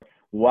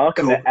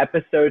Welcome Cool. to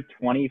episode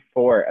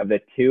 24 of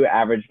the Two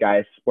Average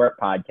Guys Sport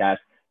Podcast.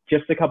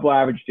 Just a couple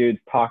average dudes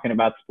talking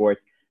about sports.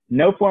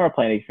 No formal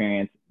playing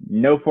experience,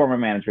 no formal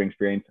management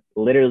experience.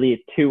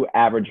 Literally two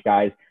average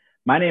guys.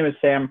 My name is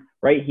Sam.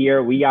 Right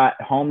here, we got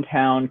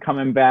hometown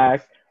coming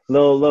back.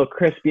 Little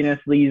crispiness,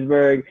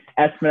 Leesburg,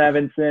 Esmond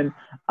Evanson.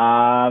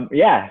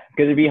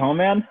 Good to be home,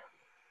 man.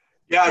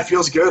 Yeah, it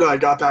feels good. I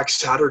got back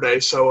Saturday,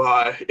 so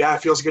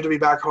it feels good to be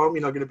back home.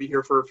 Going to be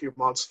here for a few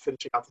months,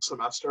 finishing out the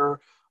semester.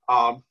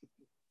 Um,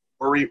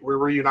 we're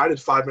reunited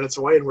 5 minutes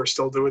away, and we're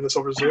still doing this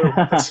over Zoom.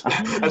 That's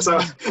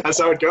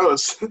how it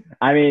goes.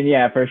 I mean,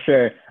 yeah, for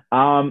sure.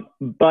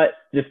 But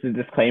just a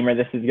disclaimer,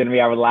 this is going to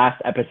be our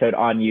last episode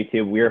on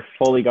YouTube. We're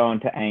fully going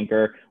to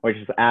Anchor, which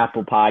is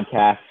Apple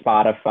Podcasts,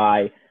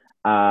 Spotify.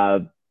 I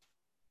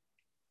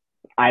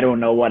don't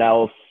know what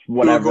else,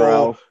 whatever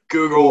else.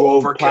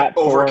 Google,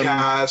 platform.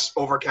 Overcast.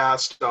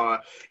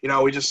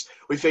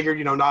 We figured,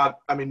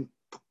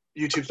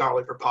 YouTube's not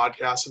really for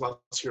podcasts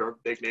unless you're a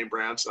big name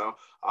brand. So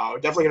we're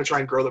definitely going to try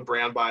and grow the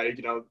brand by,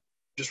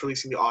 just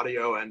releasing the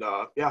audio and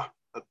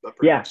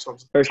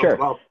for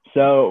sure.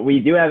 So we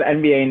do have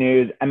NBA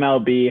news,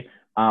 MLB,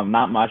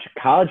 not much.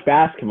 College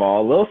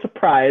basketball, a little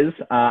surprise.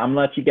 I'm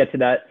going to let you get to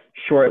that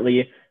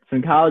shortly.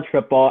 Some college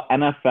football,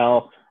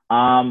 NFL,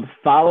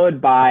 followed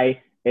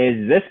by,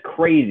 is this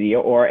crazy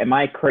or am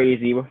I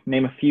crazy?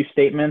 Name a few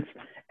statements,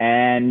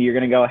 and you're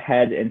going to go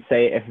ahead and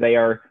say if they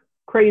are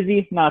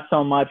crazy, not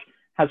so much,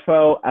 as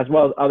well as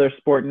other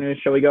sport news.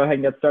 Shall we go ahead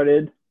and get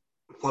started?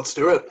 Let's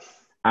do it.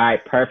 All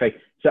right, perfect.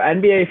 So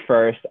NBA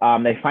first,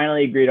 they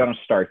finally agreed on a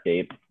start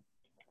date,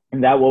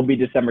 and that will be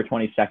December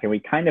 22nd. We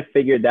kind of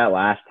figured that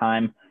last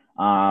time.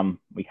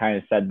 We kind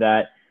of said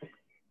that.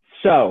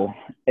 So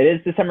it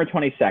is December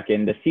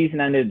 22nd. The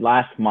season ended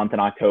last month in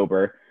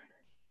October.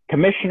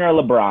 Commissioner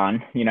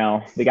LeBron,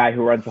 the guy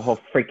who runs the whole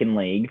freaking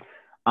league,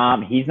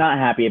 he's not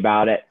happy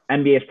about it.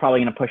 NBA is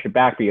probably going to push it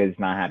back because he's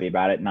not happy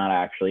about it. Not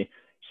actually.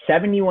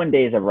 71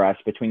 days of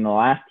rest between the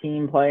last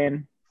team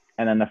playing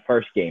and then the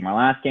first game, our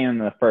last game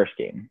and then the first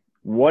game.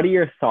 What are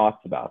your thoughts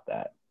about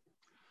that?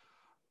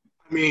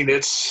 I mean, I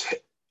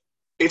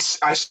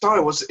saw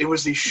it was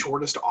the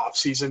shortest off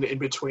season in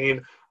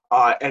between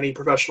any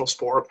professional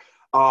sport.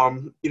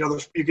 You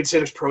could say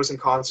there's pros and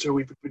cons to it.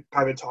 We've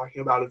been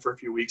talking about it for a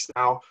few weeks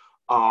now.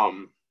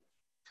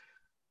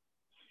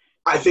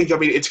 I think,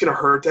 it's going to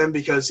hurt them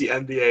because the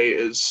NBA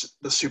is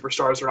the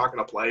superstars are not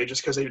going to play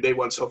just because they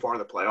went so far in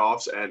the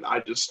playoffs. And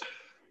I'm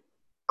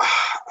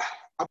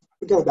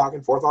going back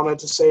and forth on it,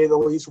 to say the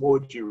least.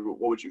 What would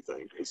you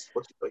think?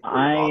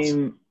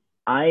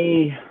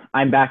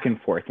 I'm back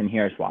and forth, and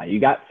here's why. You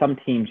got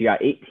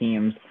 8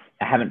 teams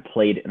that haven't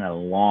played in a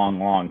long,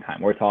 long time.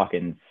 We're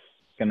talking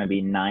it's going to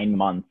be 9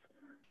 months,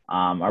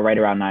 or right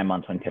around 9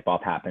 months when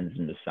tip-off happens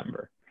in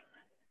December.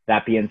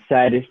 That being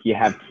said, you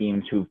have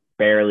teams who've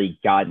barely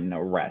gotten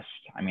a rest.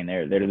 I mean,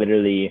 they're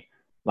literally,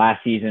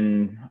 last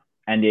season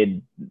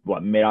ended,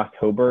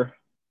 mid-October?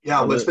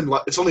 Yeah,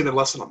 it's only been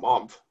less than a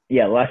month.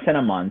 Yeah, less than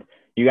a month.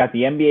 You got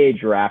the NBA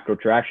draft, which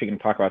we're actually going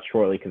to talk about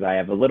shortly because I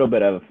have a little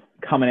bit of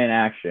coming in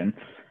action.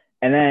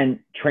 And then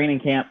training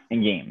camp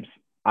and games.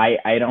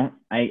 I'm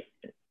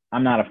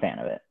not a fan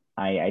of it.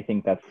 I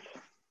think that's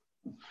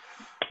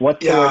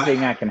what's the worst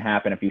thing that can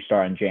happen if you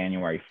start on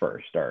January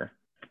 1st or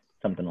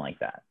something like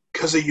that.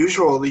 Because the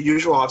usual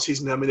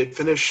offseason, they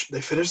finish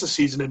the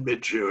season in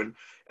mid-June,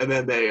 and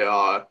then they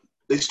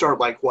start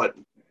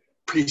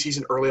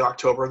preseason early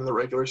October, and the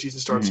regular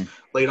season starts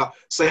late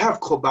off. So they have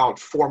about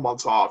 4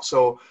 months off.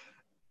 So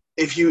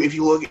if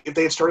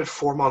they had started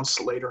 4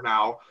 months later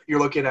now, you're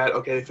looking at,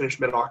 okay, they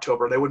finished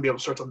mid-October. They wouldn't be able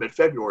to start till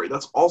mid-February.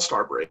 That's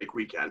All-Star break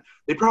weekend.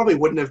 They probably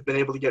wouldn't have been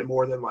able to get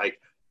more than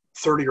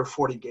 30 or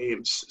 40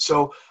 games.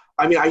 So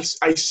I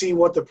see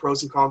what the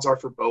pros and cons are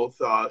for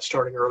both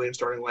starting early and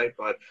starting late,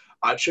 but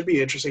it should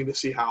be interesting to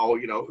see how,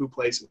 who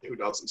plays and who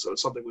doesn't. So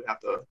it's something we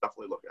have to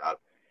definitely look at.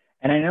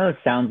 And I know it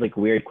sounds like a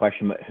weird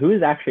question, but who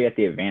is actually at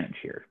the advantage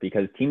here?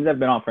 Because teams have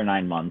been off for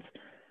 9 months,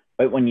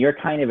 but when you're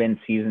kind of in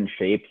season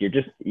shape,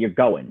 you're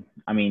going.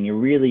 I mean, you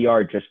really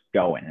are just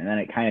going, and then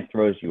it kind of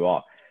throws you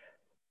off.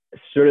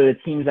 Sort of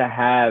the teams that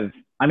have,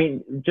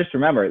 just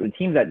remember, the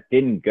teams that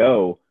didn't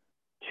go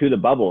to the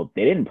bubble,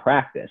 they didn't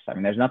practice. I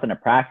mean, there's nothing to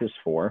practice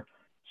for.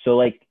 So,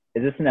 is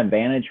this an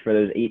advantage for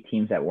those 8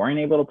 teams that weren't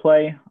able to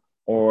play,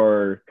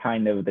 or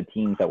kind of the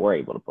teams that were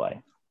able to play?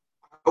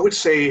 I would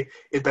say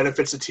it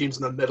benefits the teams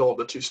in the middle of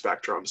the two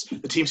spectrums.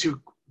 The teams who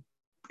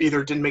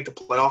either didn't make the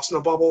playoffs in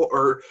the bubble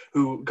or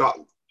who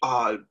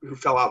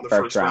fell out in the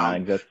first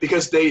round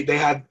because they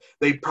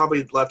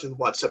probably left in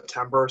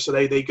September. So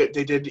they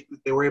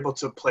were able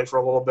to play for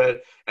a little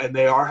bit, and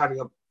they are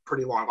having a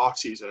pretty long off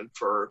season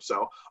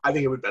so I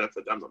think it would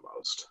benefit them the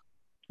most.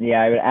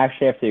 Yeah, I would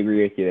actually have to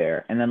agree with you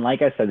there. And then,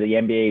 like I said, the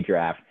NBA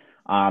draft.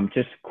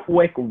 Just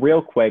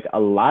real quick, a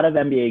lot of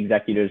NBA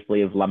executives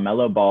believe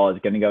LaMelo Ball is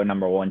going to go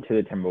number 1 to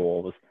the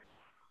Timberwolves.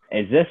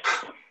 Is this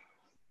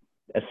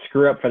a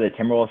screw up for the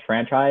Timberwolves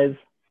franchise?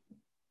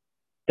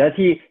 Does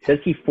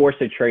he force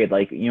a trade?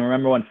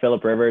 Remember when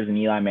Phillip Rivers and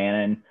Eli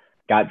Manning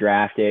got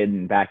drafted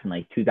and back in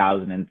like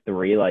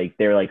 2003, like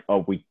they're like,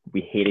 oh, we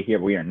hate it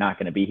here. We are not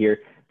going to be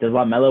here. Does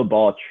LaMelo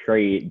Ball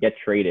get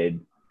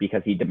traded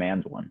because he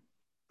demands one?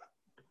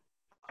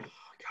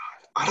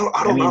 I don't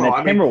I mean, know. the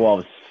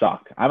Timberwolves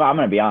suck. I'm going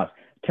to be honest.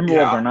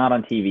 Timberwolves are not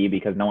on TV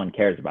because no one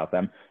cares about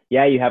them.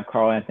 Yeah, you have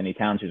Karl Anthony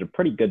Towns, who's a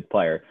pretty good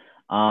player,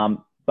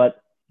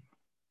 but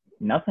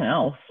nothing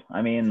else.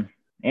 I mean,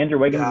 Andrew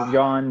Wiggins is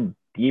gone.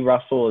 D.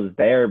 Russell is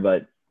there,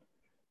 but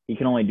he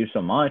can only do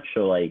so much.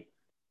 So, like,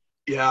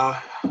 yeah,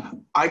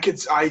 I could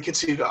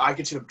see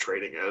them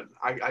trading it.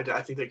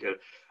 I think they could.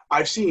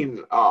 I've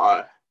seen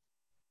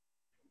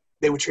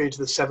they would trade to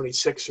the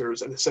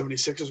 76ers, and the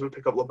 76ers would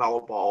pick up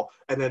LaMelo Ball,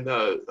 and then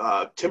the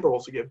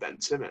Timberwolves would give Ben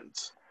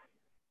Simmons.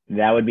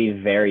 That would be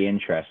very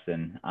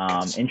interesting.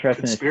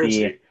 Interesting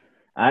conspiracy. To see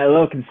a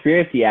little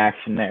conspiracy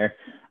action there.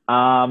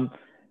 Well,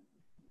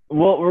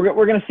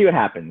 we're going to see what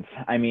happens.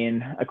 I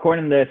mean,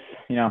 according to this,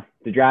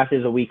 the draft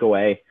is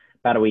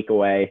about a week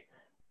away.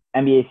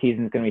 NBA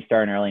season is going to be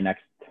starting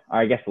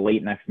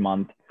late next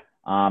month.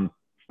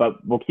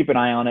 But we'll keep an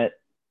eye on it.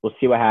 We'll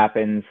see what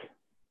happens.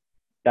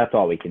 That's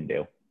all we can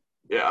do.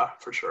 Yeah,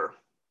 for sure.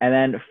 And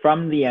then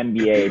from the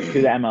NBA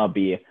to the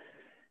MLB,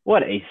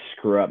 what a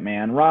screw up,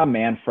 man. Rob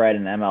Manfred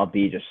and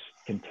MLB just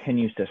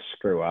continues to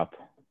screw up.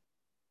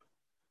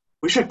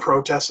 We should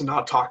protest and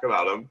not talk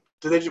about them.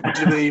 Do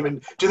they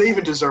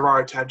even deserve our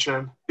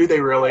attention? Do they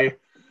really?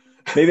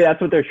 Maybe that's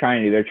what they're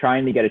trying to do. They're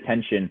trying to get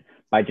attention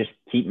by just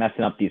keep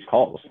messing up these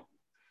calls.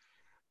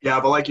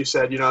 Yeah, but like you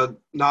said,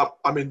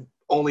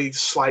 only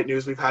slight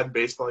news we've had in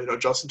baseball.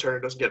 Justin Turner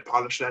doesn't get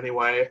punished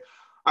anyway.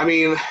 I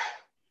mean,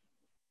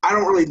 I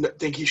don't really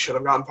think he should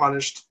have gotten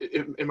punished,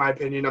 in my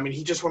opinion. I mean,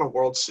 he just won a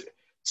World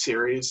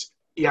Series.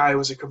 Yeah, it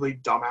was a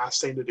completely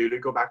dumbass thing to do to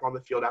go back on the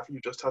field after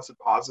you just tested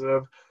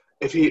positive.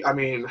 I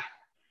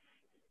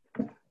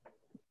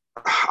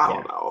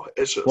don't know.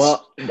 It's just –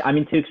 Well, I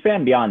mean, to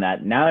expand beyond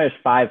that, now there's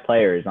 5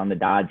 players on the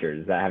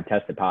Dodgers that have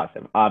tested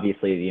positive.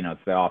 Obviously,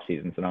 it's the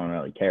offseason, so no one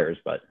really cares,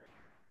 but –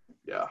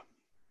 yeah.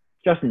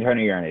 Justin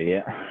Turner, you're an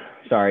idiot.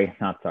 Sorry,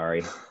 not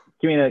sorry.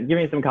 Give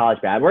me some college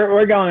bad.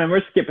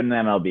 We're skipping the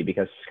MLB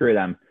because screw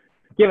them.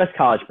 Give us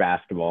college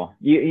basketball.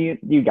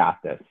 You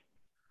got this.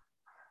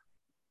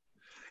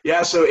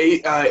 Yeah, so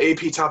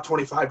AP Top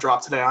 25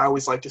 dropped today. I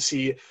always like to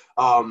see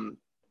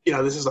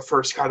this is the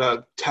first kind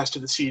of test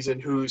of the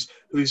season. Who's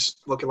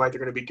looking like they're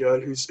going to be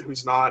good,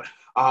 who's not.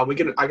 I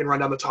can run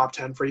down the top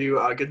 10 for you.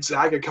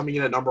 Gonzaga coming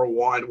in at number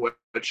 1,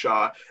 which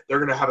they're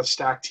going to have a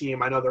stacked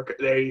team. I know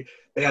they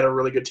had a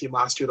really good team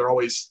last year.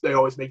 They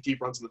always make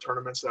deep runs in the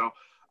tournament. So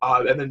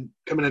and then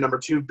coming in number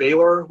 2,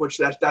 Baylor, which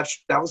that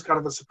was kind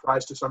of a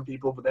surprise to some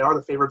people, but they are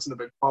the favorites in the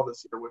Big 12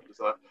 this year, which is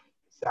a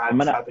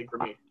sad thing for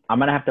me. I'm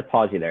going to have to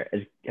pause you there.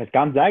 Has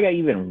Gonzaga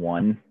even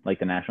won, the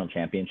national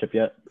championship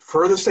yet?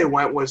 Furthest they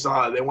went was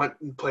they went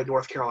and played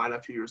North Carolina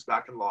a few years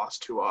back and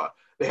lost to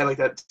they had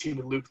that team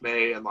with Luke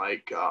May and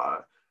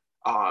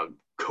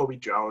Kobe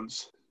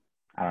Jones.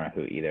 I don't know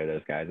who either of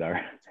those guys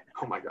are.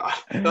 Oh, my God.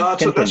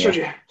 That's what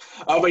you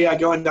 – but, yeah,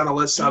 going down the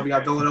list, we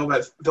got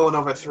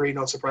Villanova at 3,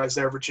 no surprise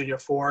there. Virginia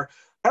 4.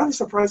 Kind of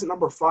surprised at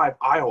number 5,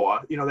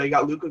 Iowa. They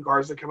got Luka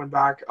Garza coming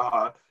back.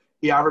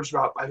 He averaged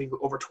about, I think,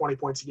 over 20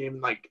 points a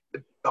game,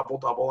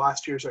 double-double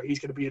last year, so he's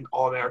going to be an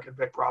All-American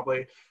pick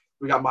probably.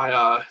 We got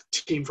my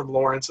team from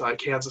Lawrence,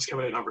 Kansas,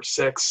 coming in at number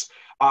 6.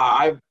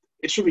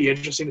 It should be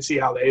interesting to see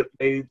how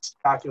they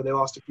stack. They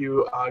lost a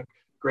few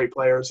great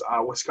players.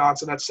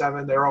 Wisconsin at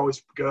 7, they're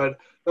always good.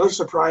 Another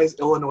surprise,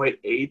 Illinois at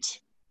 8.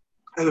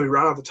 And then we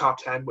round out the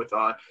top 10 with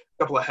a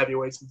couple of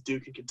heavyweights,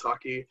 Duke and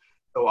Kentucky.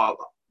 So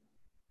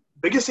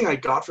biggest thing I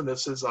got from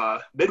this is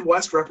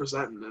Midwest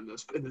representing in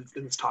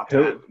this top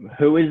 10.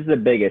 Who is the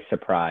biggest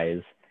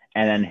surprise,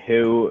 and then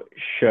who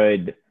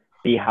should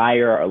be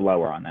higher or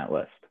lower on that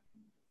list?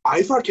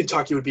 I thought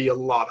Kentucky would be a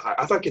lot higher.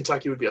 I thought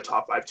Kentucky would be a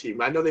top 5 team.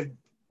 I know they've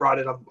brought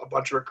in a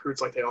bunch of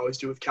recruits like they always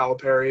do with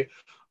Calipari.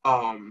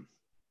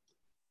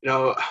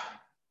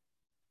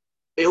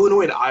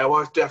 Illinois and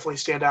Iowa definitely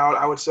stand out,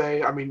 I would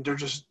say. I mean, they're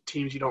just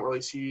teams you don't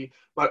really see.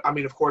 But, I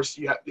mean, of course,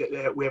 we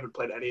haven't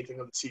played anything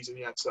of the season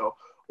yet, so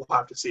we'll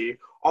have to see.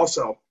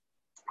 Also,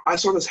 I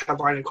saw this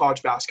headline in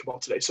college basketball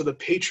today. So the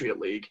Patriot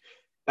League,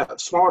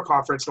 smaller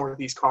conference,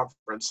 Northeast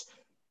Conference,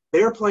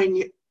 they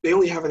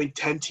only have, I think,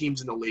 10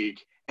 teams in the league.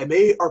 And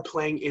they are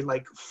playing in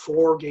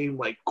 4-game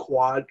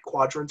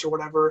quadrants or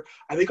whatever.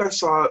 I think I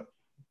saw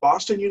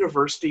Boston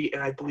University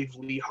and I believe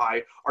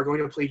Lehigh are going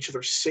to play each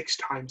other 6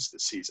 times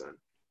this season.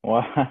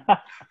 Wow.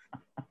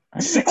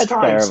 6 That's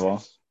times.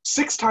 terrible.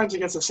 6 times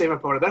against the same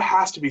opponent. That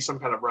has to be some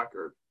kind of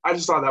record. I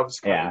just thought that was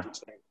kind of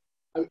interesting.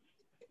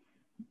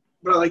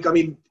 But, I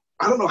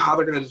don't know how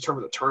they're going to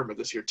determine the tournament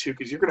this year, too,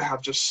 because you're going to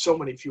have just so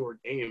many fewer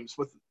games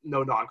with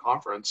no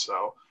non-conference.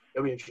 So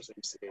it'll be interesting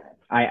to see.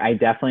 I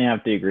definitely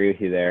have to agree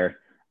with you there.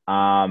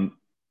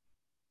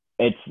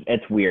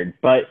 It's weird.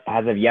 But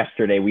as of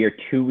yesterday, we are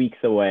 2 weeks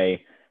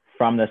away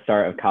from the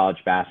start of college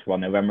basketball.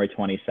 November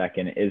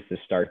 22nd is the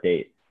start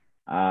date,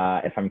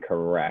 if I'm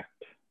correct.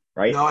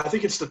 right? No, I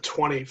think it's the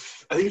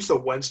 20th. I think it's the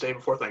Wednesday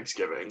before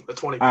Thanksgiving, the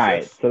All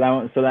right.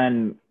 25th. So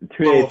then A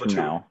 2 days little over from two.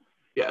 now.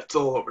 Yeah, it's a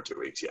little over 2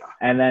 weeks. Yeah.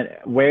 And then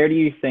where do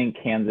you think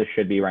Kansas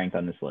should be ranked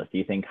on this list? Do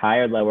you think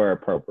higher, lower, or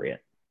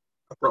appropriate?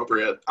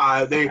 Appropriate.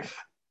 They Okay.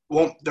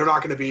 won't. They're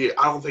not going to be.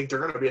 I don't think they're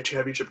going to be a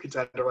championship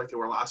contender like they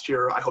were last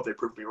year. I hope they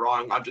prove me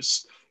wrong. I'm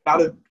just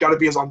gotta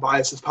be as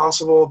unbiased as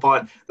possible,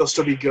 but they'll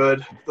still be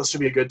good. They'll still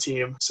be a good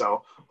team.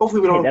 So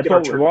hopefully we Hey, don't that's get our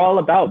what turn. we're all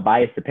about,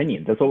 biased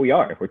opinions. That's what we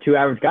are. We're two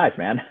average guys,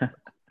 man.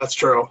 That's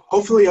true.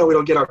 Hopefully we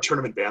don't get our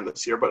tournament ban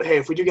this year. But hey,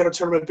 if we do get our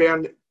tournament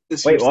ban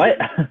this year, Wait, still what?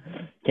 good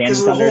because Kansas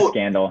of the Thunder whole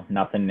scandal,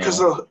 nothing new.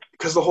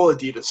 because the whole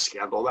Adidas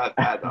scandal that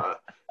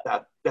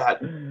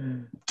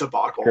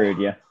debacle. Screwed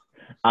you.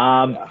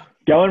 Um, Yeah.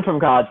 Going from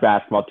college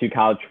basketball to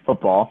college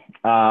football.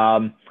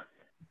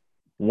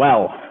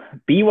 Well,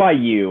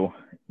 BYU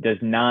does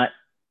not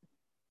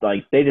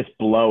they just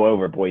blow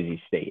over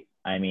Boise State.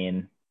 I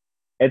mean,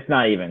 it's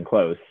not even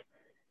close.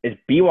 Is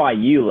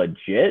BYU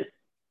legit?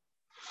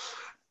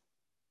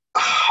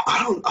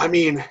 I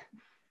mean,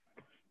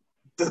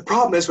 the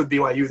problem is with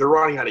BYU, they're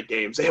running out of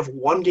games. They have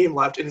one game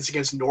left, and it's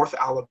against North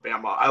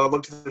Alabama. I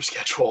looked at their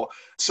schedule,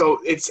 so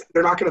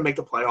they're not going to make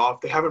the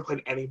playoff. They haven't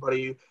played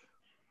anybody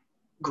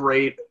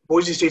great.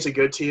 Boise State's a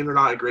good team. They're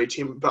not a great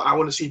team, but I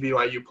want to see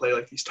BYU play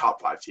like these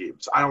top 5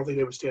 teams. I don't think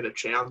they would stand a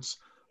chance.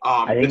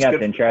 I think It's that's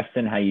good.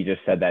 interesting how you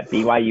just said that.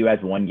 BYU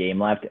has one game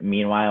left.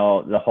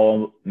 Meanwhile, the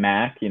whole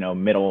MAC,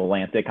 Middle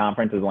Atlantic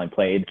Conference has only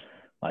played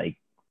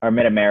or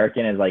Mid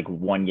American is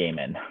one game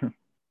in.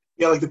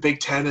 Yeah, like the Big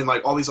Ten and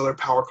like all these other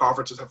power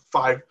conferences have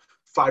five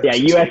Yeah, or six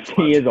games USC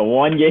left. is a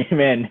one game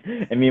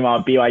in, and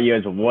meanwhile BYU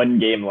has one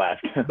game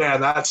left.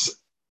 Man, I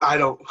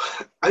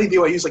think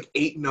BYU is like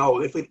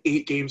 8-0. They played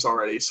 8 games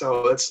already,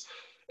 so it's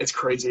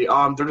crazy.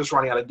 They're just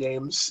running out of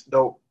games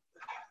though,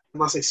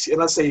 unless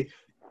they.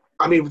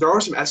 I mean, there are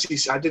some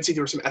SEC. I did see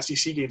there were some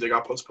SEC games that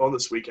got postponed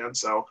this weekend,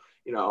 so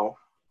who knows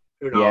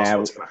Yeah,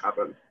 what's going to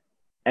happen.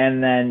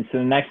 and then so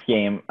the next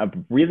game, a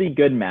really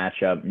good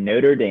matchup,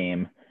 Notre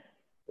Dame.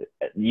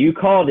 You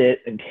called it,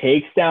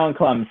 takes down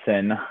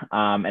Clemson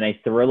in a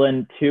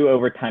thrilling 2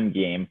 overtime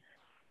game.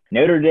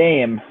 Notre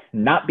Dame,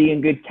 not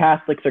being good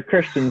Catholics or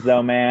Christians,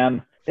 though,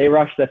 man. They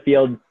rushed the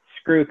field.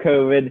 Screw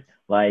COVID.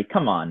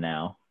 Come on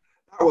now.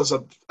 That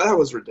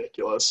was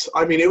ridiculous.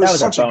 I mean, That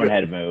was a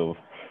bonehead move.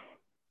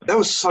 that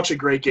was such a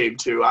great game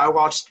too. I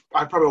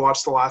probably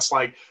watched the last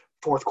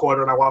fourth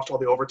quarter, and I watched all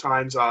the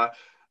overtimes.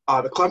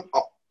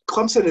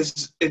 Clemson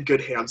is in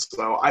good hands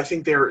though. I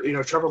think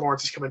Trevor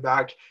Lawrence is coming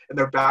back, and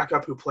their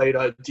backup who played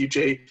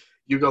DJ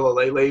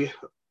Ugalele,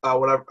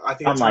 whatever. I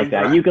think Something like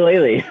that.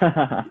 Ukulele.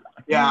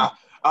 Yeah,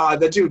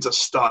 that dude's a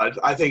stud.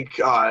 I think.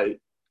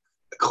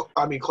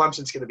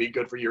 Clemson's going to be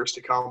good for years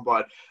to come,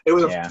 but it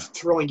was a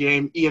thrilling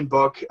game. Ian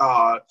Book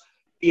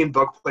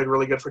played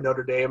really good for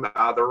Notre Dame.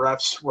 The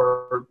refs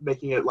were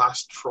making it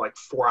last for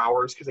 4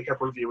 hours because they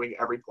kept reviewing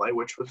every play,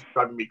 which was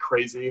driving me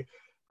crazy.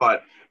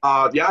 But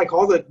I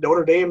called it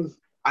Notre Dame.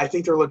 I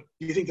think they're. Do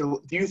you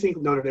think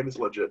Notre Dame is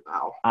legit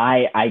now?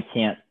 I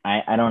can't.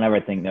 I don't ever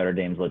think Notre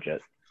Dame's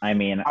legit. I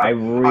mean,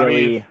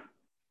 they're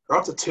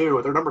up to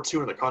 2. They're number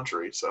 2 in the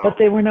country. So. But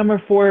they were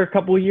number 4 a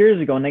couple of years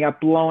ago, and they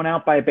got blown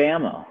out by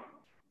Bama.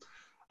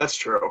 That's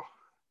true.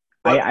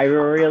 I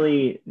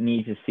really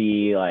need to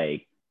see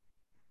I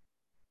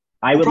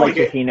would like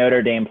to see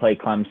Notre Dame play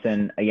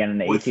Clemson again in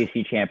the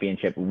ACC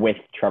championship with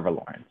Trevor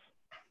Lawrence.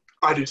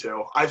 I do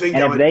too. I think.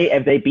 And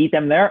if they beat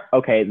them there,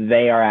 okay,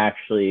 they are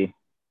actually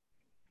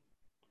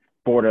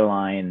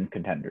borderline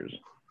contenders.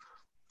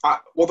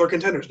 Well, they're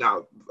contenders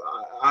now.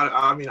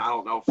 I mean, I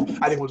don't know.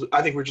 I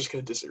think we're just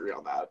going to disagree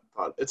on that,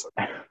 but it's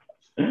okay.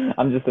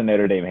 I'm just a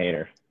Notre Dame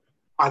hater.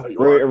 I know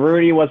you are.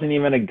 Rudy wasn't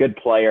even a good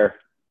player.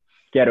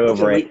 Get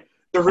over it.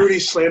 The Rudy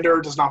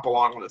slander does not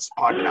belong on this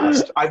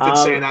podcast. I've been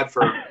saying that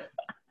for.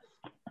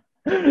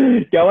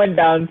 Going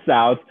down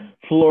south,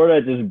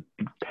 Florida just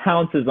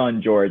pounces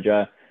on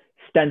Georgia.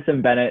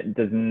 Stetson Bennett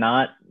does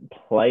not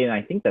play in,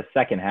 I think, the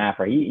second half,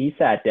 or he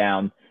sat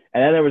down.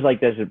 And then there was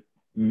this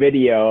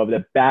video of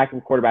the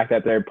quarterback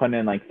that they're putting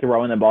in,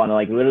 throwing the ball, and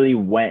literally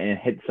went and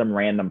hit some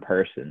random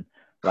person.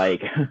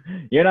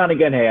 You're not in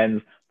good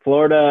hands.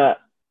 Florida,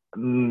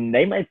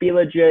 they might be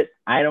legit.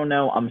 I don't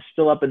know. I'm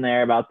still up in the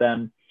air about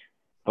them,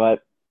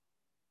 but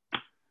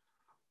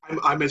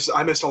I missed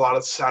a lot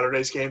of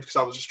Saturday's games because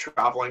I was just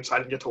traveling, so I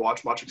didn't get to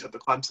watch much except the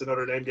Clemson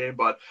Notre Dame game.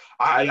 But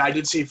I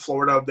did see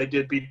Florida. They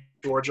did beat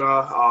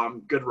Georgia.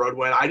 Good road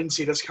win. I didn't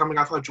see this coming.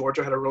 I thought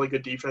Georgia had a really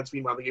good defense.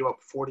 Meanwhile, they gave up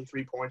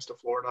 43 points to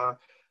Florida.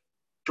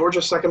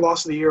 Georgia's second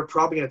loss of the year,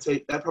 probably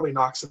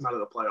knocks them out of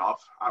the playoff,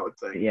 I would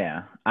think.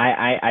 Yeah,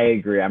 I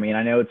agree. I mean,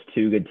 I know it's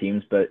 2 good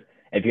teams, but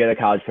if you're the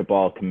college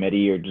football committee,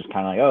 you're just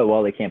kind of oh,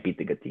 well, they can't beat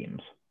the good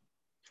teams.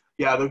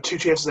 Yeah, the 2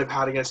 chances they've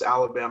had against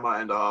Alabama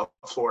and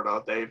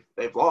Florida,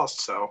 they've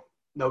lost, so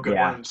no good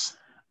wins.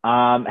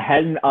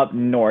 Heading up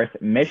north,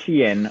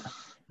 Michigan,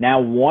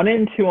 now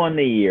 1-2 on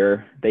the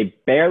year. They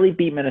barely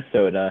beat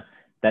Minnesota.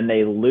 Then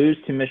they lose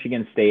to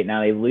Michigan State.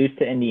 Now they lose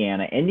to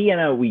Indiana.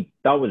 Indiana, we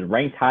thought was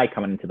ranked high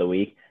coming into the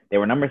week. They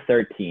were number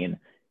 13.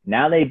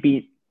 Now they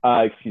beat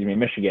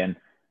Michigan.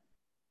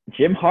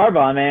 Jim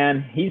Harbaugh,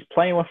 man, he's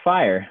playing with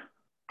fire.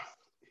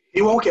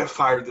 He won't get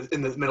fired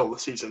in the middle of the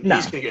season. No.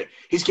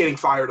 He's getting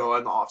fired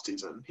in the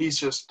offseason. He's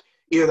just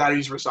either that or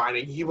he's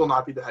resigning. He will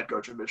not be the head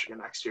coach of Michigan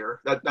next year.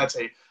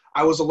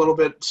 I was a little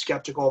bit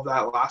skeptical of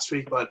that last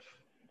week, but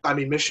I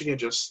mean Michigan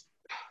just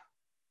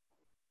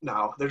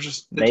no, they're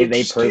just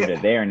they proved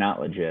it. They are not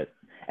legit.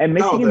 And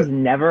Michigan's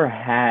never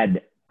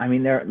had. I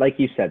mean, they're like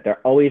you said,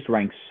 they're always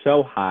ranked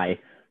so high,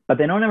 but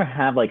they don't ever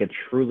have like a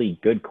truly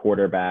good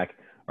quarterback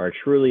or a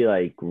truly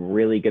like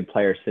really good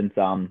player since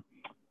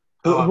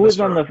who was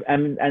on the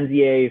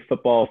NCAA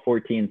football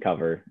 14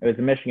 cover? It was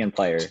a Michigan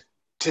player.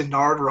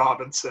 Denard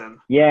Robinson.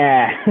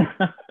 Yeah.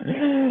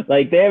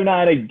 Like, they have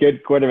not had a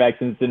good quarterback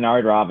since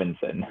Denard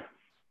Robinson.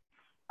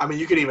 I mean,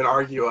 you could even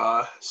argue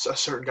a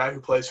certain guy who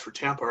plays for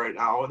Tampa right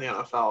now in the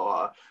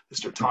NFL,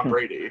 Mr. Tom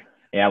Brady.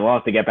 Yeah, we'll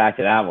have to get back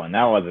to that one.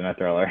 That wasn't a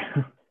thriller.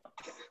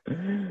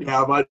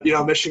 Yeah, but,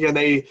 Michigan,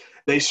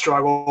 they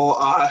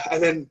struggle.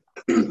 And then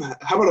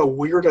how about a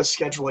weirdest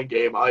scheduling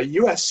game?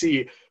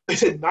 USC, they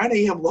said 9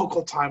 a.m.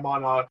 local time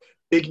on a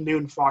big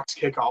noon Fox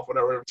kickoff,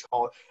 whatever it's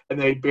called, and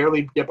they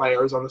barely get by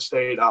Arizona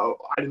State. I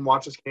didn't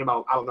watch this game.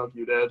 I don't know if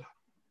you did.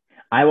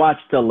 I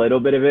watched a little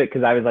bit of it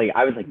because I was like,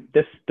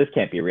 this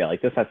can't be real.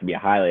 Like, this has to be a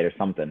highlight or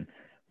something.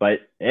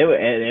 But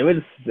it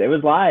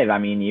was live. I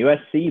mean,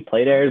 USC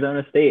played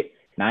Arizona State,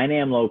 9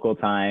 a.m. local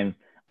time.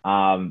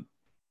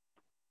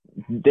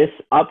 This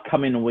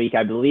upcoming week,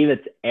 I believe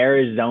it's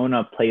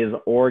Arizona plays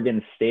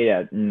Oregon State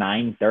at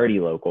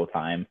 9:30 local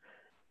time.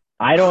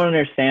 I don't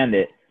understand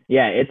it.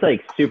 Yeah, it's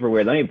like super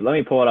weird. Let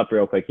me pull it up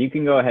real quick. You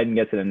can go ahead and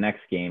get to the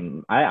next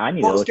game. I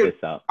need to look this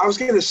up. I was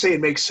going to say it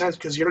makes sense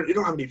because you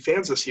don't have any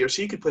fans this year,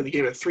 so you could play the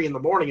game at 3 a.m.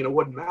 and it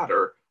wouldn't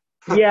matter.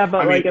 Yeah,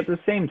 but at the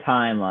same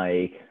time,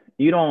 like,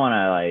 you don't want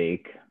to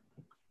like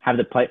have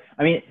the play.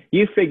 I mean,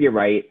 you figure,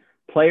 right?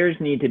 Players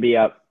need to be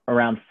up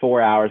around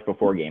 4 hours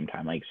before game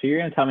time. Like, so you're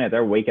going to tell me that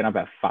they're waking up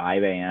at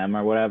 5 a.m.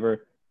 or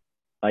whatever?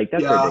 Like,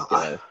 that's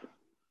ridiculous.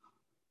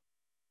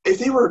 If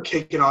they were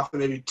kicking off at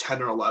maybe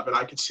 10 or 11,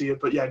 I could see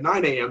it. But, yeah,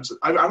 9 a.m.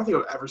 I don't think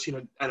I've ever seen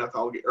an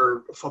NFL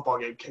or a football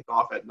game kick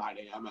off at 9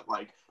 a.m. at,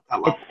 like, that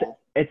level.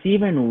 It's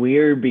even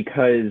weird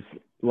because,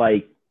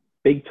 like,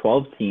 Big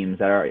 12 teams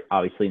that are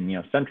obviously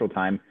in, Central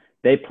Time,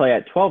 they play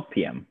at 12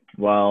 p.m.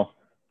 Well,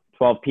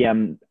 12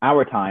 p.m.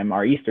 our time,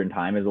 our Eastern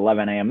time, is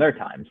 11 a.m. their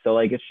time. So,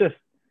 like,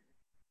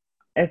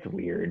 it's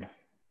weird.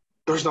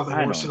 There's nothing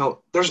worse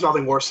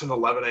than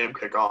 11 a.m.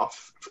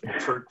 kickoff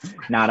for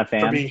not a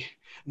fan. For me.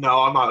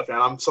 No, I'm not a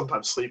fan. I'm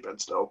sometimes sleeping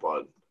still,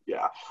 but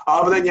yeah.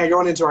 But then,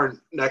 going into our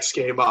next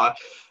game,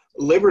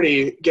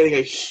 Liberty getting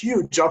a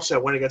huge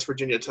upset win against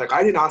Virginia Tech.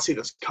 I did not see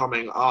this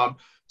coming.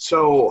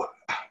 So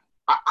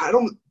I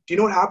don't. Do you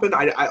know what happened?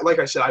 Like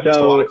I said, I missed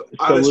a lot.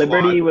 So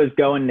Liberty was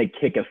going to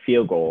kick a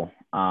field goal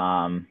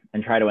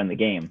and try to win the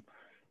game.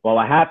 Well,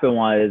 what happened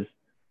was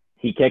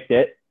he kicked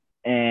it,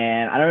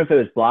 and I don't know if it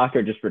was blocked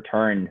or just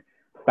returned.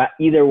 But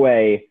either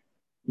way,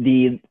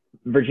 the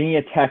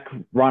Virginia Tech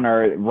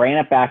runner ran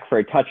it back for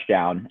a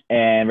touchdown,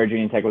 and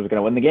Virginia Tech was going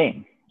to win the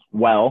game.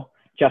 Well,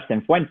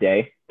 Justin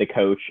Fuente, the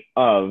coach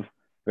of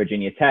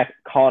Virginia Tech,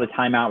 called a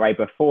timeout right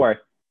before,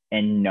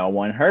 and no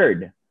one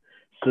heard.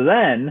 So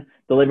then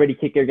the Liberty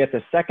kicker gets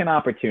a second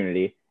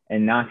opportunity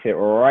and knocks it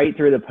right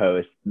through the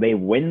post. They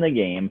win the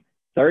game,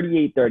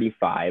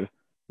 38-35.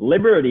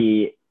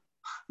 Liberty,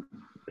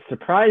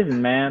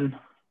 surprising, man.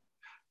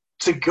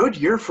 It's a good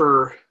year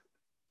for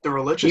the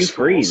religious schools.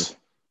 Freeze.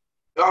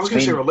 I was going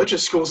to say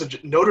religious schools,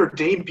 Notre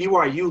Dame,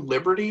 BYU,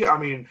 Liberty. I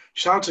mean,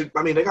 shout out to –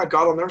 I mean, they got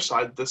God on their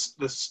side this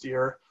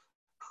year.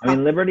 I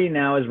mean, Liberty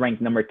now is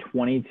ranked number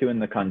 22 in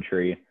the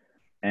country.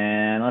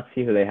 And let's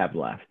see who they have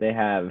left. They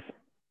have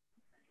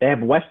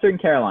Western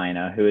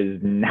Carolina, who has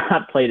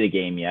not played a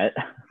game yet.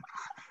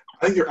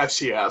 I think they're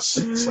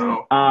FCS.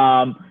 So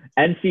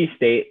NC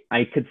State,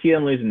 I could see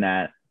them losing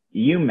that.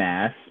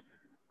 UMass.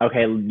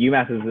 Okay,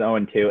 UMass is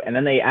 0-2. And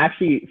then they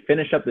actually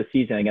finish up the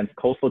season against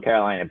Coastal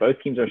Carolina.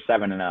 Both teams are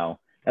 7-0.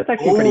 That's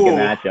actually a pretty good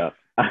matchup.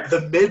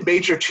 The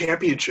mid-major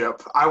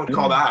championship, I would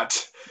call that.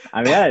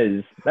 I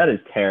mean, that is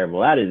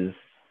terrible. That is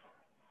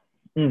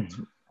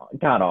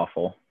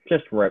god-awful.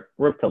 Just rip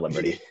to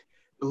Liberty.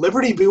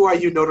 Liberty,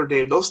 BYU, Notre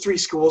Dame, those three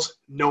schools,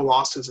 no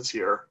losses this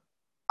year.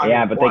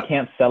 But they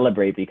can't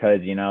celebrate because,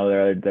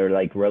 they're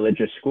like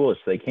religious schools,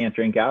 so they can't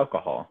drink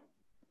alcohol.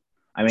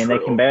 I mean, True.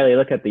 They can barely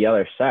look at the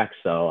other sex,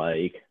 so,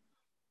 like.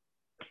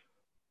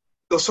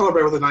 They'll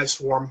celebrate with a nice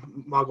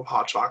warm mug of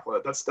hot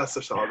chocolate. That's their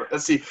celebration.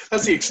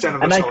 That's the extent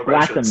of their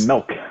celebrations. A nice glass of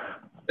milk.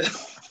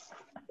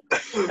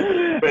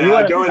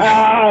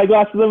 A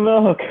glass of the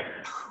milk.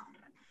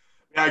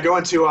 Yeah, go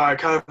into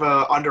kind of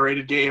an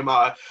underrated game.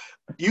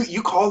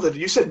 You called it.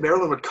 You said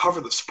Maryland would cover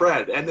the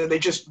spread, and then they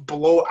just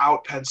blow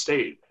out Penn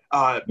State.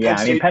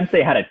 Penn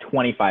State had a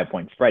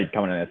 25-point spread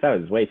coming in this. That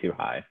was way too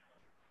high.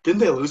 Didn't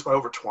they lose by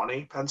over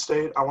 20, Penn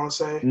State, I want to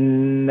say?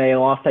 They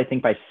lost, I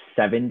think, by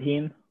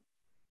 17.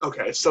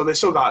 Okay, so they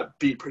still got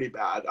beat pretty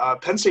bad.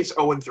 Penn State's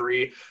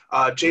 0-3.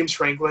 James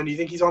Franklin, do you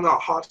think he's on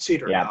that hot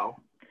seat or no?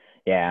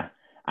 Yeah.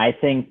 I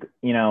think,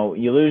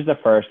 you lose the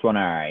first one.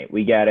 All right,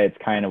 we get it.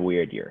 It's kind of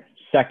weird year.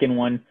 Second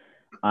one,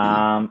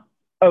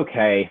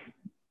 okay,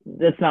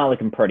 that's not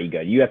looking pretty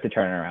good. You have to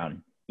turn it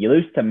around. You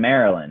lose to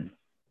Maryland.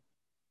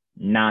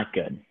 Not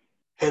good.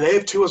 Hey, they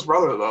have Tua's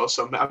brother though,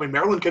 so I mean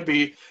Maryland could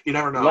be. You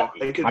never know.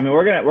 I mean,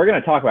 we're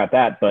gonna talk about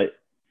that, but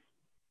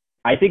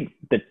I think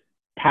the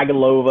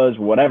Tagalovas,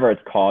 whatever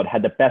it's called,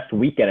 had the best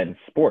weekend in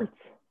sports.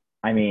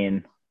 I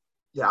mean,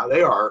 yeah,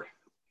 they are.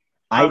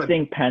 I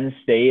think Penn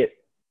State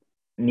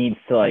needs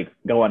to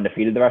go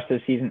undefeated the rest of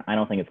the season. I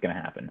don't think it's going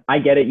to happen. I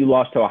get it. You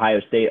lost to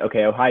Ohio State.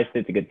 Okay, Ohio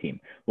State's a good team.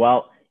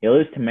 Well, you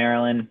lose to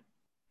Maryland.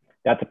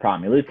 That's a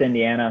problem. You lose to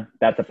Indiana.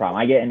 That's a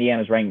problem. I get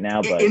Indiana's ranked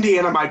now, but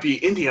Indiana might be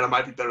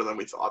better than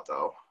we thought,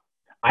 though.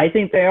 I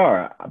think they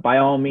are, by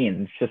all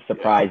means. It's just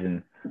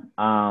surprising.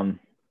 Yeah.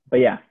 But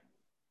yeah.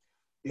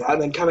 Yeah,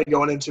 and then kind of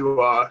going into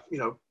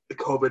the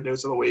COVID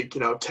news of the week.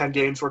 10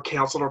 games were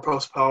canceled or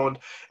postponed,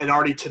 and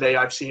already today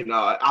I've seen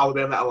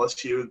Alabama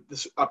LSU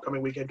this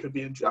upcoming weekend could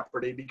be in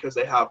jeopardy because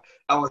they have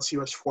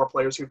LSU has 4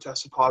 players who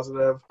tested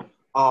positive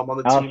on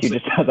the team. LSU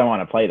just doesn't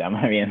want to play them.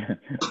 I mean.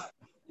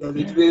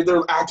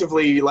 They're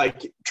actively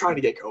trying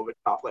to get COVID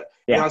off it.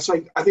 Yeah, I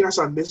think I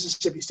saw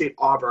Mississippi State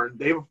Auburn.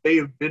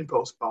 They've been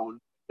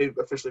postponed. They've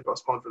officially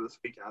postponed for this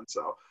weekend.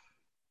 So,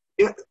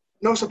 yeah,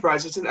 no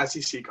surprise. It's an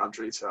SEC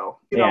country. So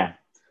yeah.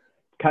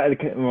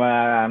 Well,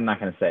 I'm not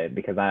going to say it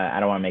because I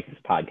don't want to make this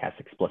podcast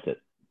explicit.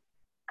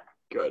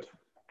 Good.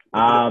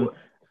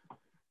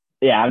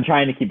 Yeah, I'm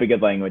trying to keep a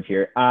good language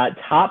here.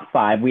 Top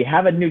 5. We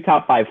have a new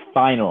top 5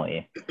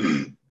 finally.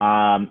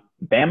 Bama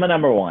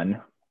number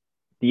 1.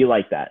 Do you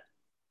like that?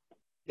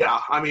 Yeah,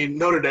 I mean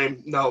Notre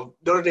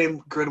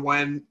Dame grid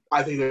win.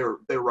 I think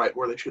they're right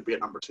where they should be at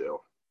number 2.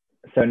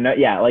 So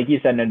like you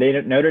said,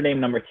 Notre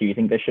Dame number 2. You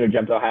think they should have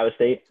jumped Ohio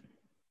State?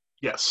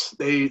 Yes,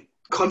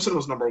 Clemson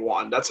was number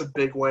 1. That's a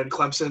big win.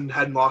 Clemson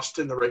hadn't lost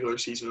in the regular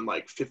season in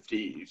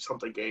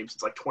 50-something games.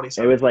 It's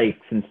 2017. It was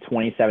since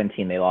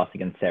 2017 they lost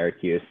against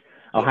Syracuse.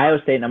 Ohio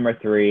State number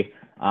 3.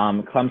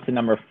 Clemson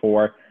number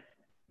 4.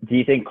 Do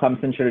you think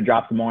Clemson should have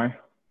dropped more?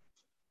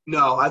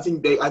 No, I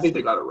think they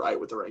got it right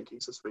with the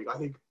rankings this week. I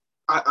think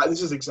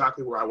this is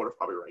exactly where I would have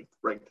probably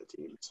ranked the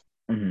teams.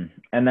 Mm-hmm.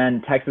 And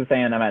then Texas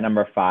A&M at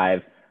number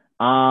 5.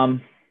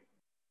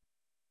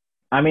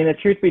 I mean, the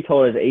truth be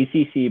told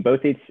is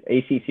both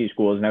ACC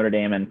schools, Notre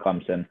Dame and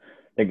Clemson,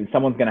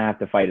 someone's going to have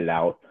to fight it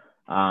out.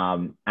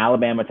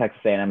 Alabama,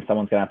 Texas A&M,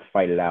 someone's going to have to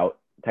fight it out.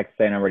 Texas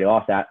A&M already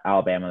lost at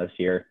Alabama this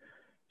year.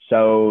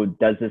 So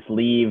does this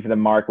leave the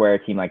mark where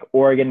a team like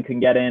Oregon can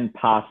get in?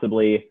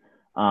 Possibly.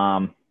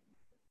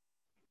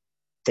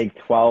 Big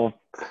 12,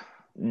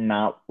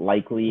 not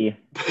likely.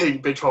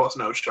 Big 12 is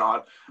no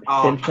shot.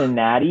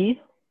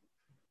 Cincinnati?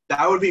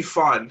 That would be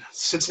fun.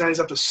 Cincinnati's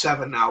up to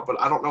 7 now, but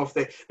I don't know if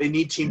they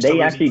need teams. They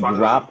actually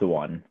dropped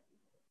one.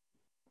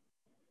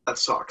 That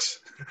sucks.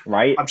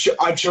 Right? I'm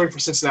cheering for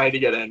Cincinnati to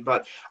get in,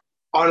 but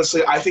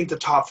honestly, I think the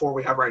top 4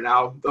 we have right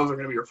now, those are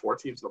going to be your 4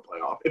 teams in the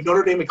playoff. If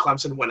Notre Dame and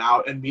Clemson went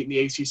out and meet in the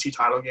ACC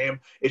title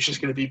game, it's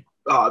just going to be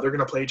they're going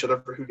to play each other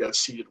for who gets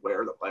seeded where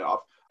in the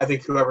playoff. I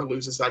think whoever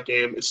loses that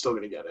game is still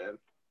going to get in.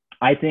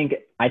 I think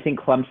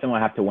Clemson will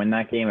have to win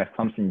that game. If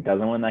Clemson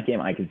doesn't win that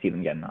game, I can see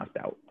them getting knocked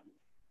out.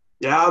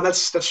 Yeah,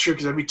 that's true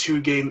because that'd be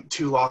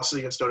 2 losses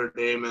against Notre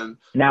Dame, and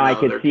now I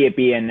could see it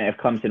being if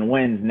Clemson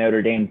wins,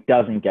 Notre Dame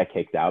doesn't get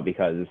kicked out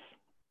because.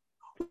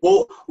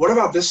 Well, what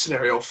about this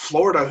scenario?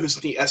 Florida, who's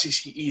in the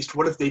SEC East,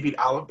 what if they beat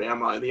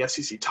Alabama in the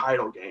SEC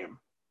title game?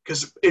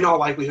 Because in all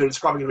likelihood, it's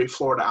probably going to be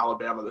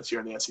Florida-Alabama this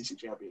year in the SEC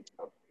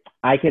championship.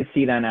 I could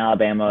see then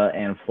Alabama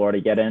and Florida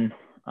get in.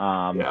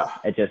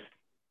 It just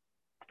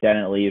then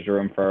it leaves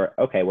room for,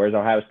 okay, where's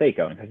Ohio State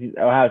going? Because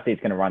Ohio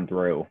State's going to run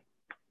through.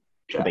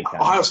 Yeah,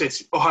 Ohio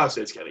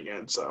State's getting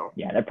in, so.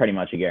 Yeah, they're pretty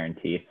much a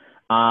guarantee.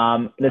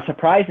 The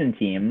surprising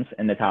teams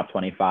in the top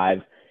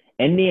 25,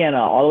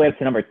 Indiana all the way up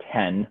to number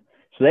 10.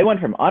 So they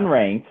went from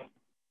unranked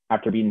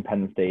after beating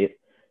Penn State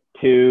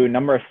to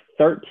number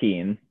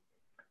 13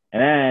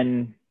 and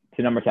then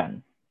to number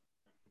 10.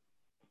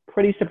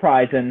 Pretty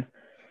surprising.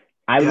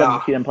 I would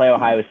love to see them play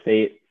Ohio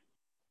State.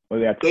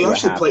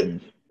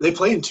 They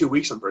play in 2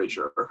 weeks, I'm pretty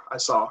sure. I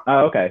saw.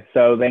 Oh, okay.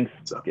 So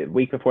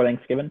week before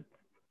Thanksgiving?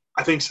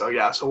 I think so,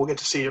 yeah. So we'll get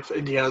to see if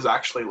Indiana's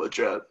actually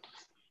legit.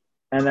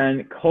 And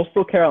then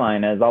Coastal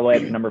Carolina is all the way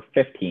up to number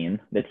 15.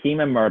 The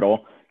team in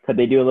Myrtle, could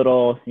they do a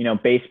little,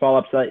 baseball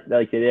upset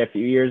like they did a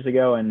few years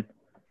ago and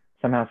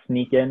somehow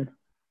sneak in?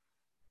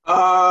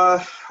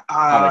 Probably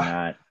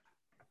not.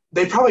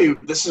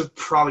 This is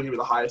probably going to be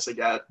the highest they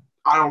get.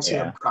 I don't see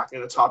them cracking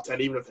the top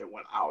 10, even if they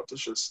went out.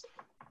 It's just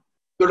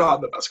they're not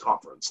in the best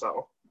conference,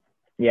 though.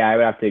 Yeah, I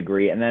would have to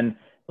agree. And then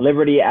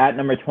Liberty at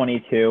number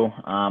 22,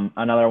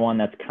 another one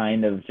that's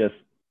kind of just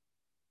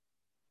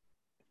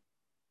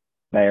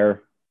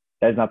there.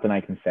 There's nothing I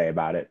can say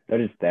about it.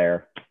 They're just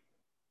there.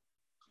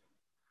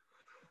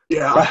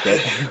 Yeah. That's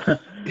it.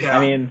 Yeah.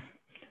 I mean,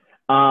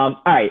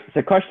 all right.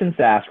 So questions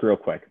to ask real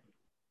quick.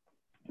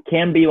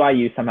 Can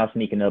BYU somehow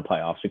sneak into the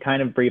playoffs? We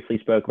kind of briefly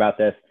spoke about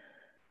this.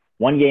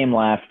 1 game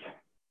left.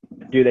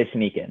 Do they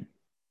sneak in?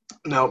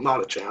 No,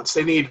 not a chance.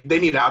 They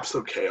need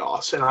absolute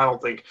chaos, and I don't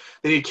think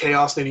they need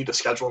chaos. They need to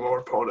schedule more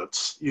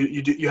opponents.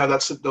 You have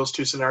those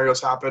two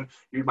scenarios happen,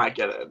 you might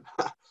get in,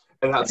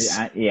 and that's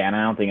Yeah, and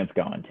I don't think it's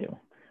going to.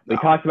 We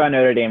no. talked about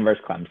Notre Dame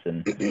versus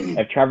Clemson.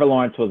 If Trevor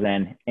Lawrence was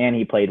in and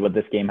he played, would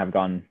this game have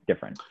gone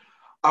different?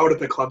 I would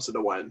have picked Clemson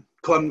to win.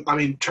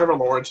 Trevor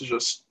Lawrence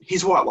is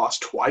he's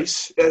lost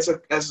twice as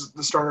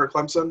the starter at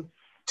Clemson.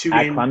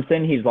 At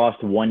Clemson, he's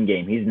lost one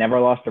game. He's never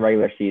lost a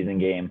regular season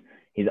game.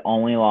 He's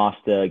only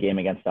lost a game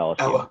against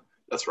LSU.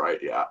 That's right,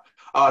 yeah.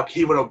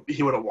 He would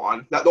have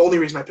won. The only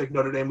reason I picked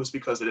Notre Dame was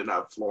because they didn't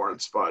have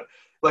Lawrence. But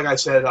like I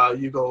said,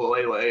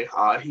 Ukulele,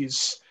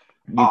 he's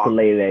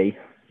Ukulele.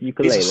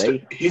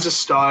 He's a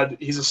stud.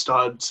 He's a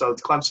stud. So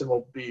Clemson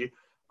will be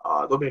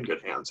they'll be in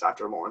good hands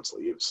after Lawrence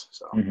leaves.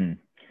 So. Mm-hmm.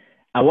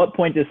 At what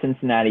point does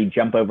Cincinnati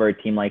jump over a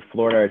team like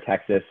Florida or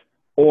Texas,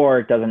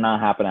 or does it not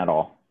happen at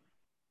all?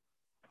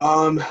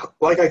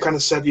 Like I kind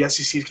of said, the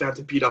SEC is going to have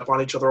to beat up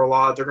on each other a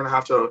lot. They're going to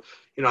have to,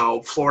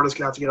 Florida's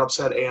going to have to get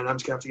upset. A&M's going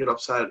to have to get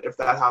upset. If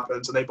that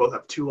happens and they both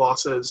have 2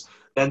 losses,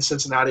 then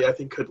Cincinnati, I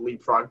think, could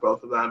leapfrog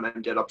both of them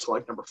and get up to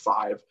like number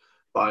 5.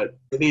 But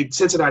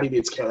Cincinnati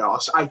needs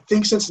chaos. I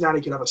think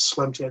Cincinnati can have a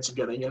slim chance of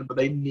getting in, but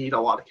they need a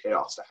lot of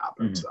chaos to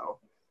happen. Mm-hmm.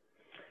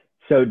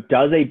 So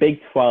does a Big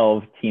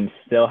 12 team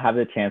still have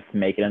the chance to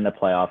make it in the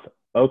playoffs?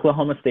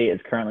 Oklahoma State is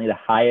currently the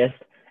highest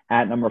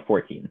at number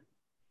 14.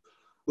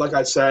 Like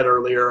I said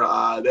earlier,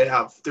 they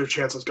have their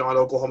chances gone.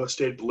 Oklahoma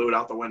State blew it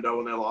out the window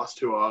when they lost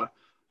to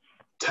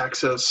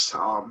Texas.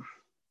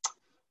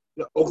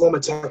 Oklahoma,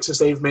 Texas,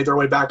 they've made their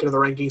way back into the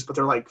rankings, but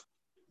they're like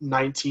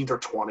 19th or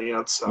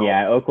 20th. So.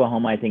 Yeah,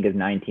 Oklahoma, I think, is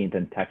 19th,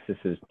 and Texas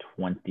is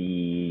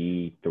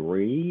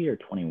 23 or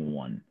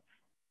 21.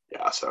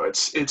 Yeah, so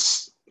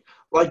it's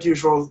like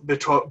usual, Big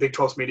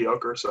 12's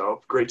mediocre,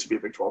 so great to be a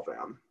Big 12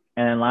 fan.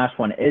 And then last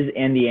one, is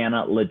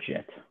Indiana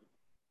legit?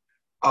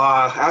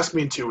 Ask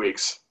me in 2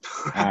 weeks.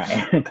 All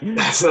right.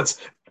 that's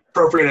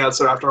appropriate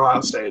answer after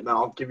Ohio State, and then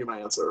I'll give you my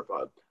answer.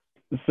 But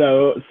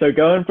so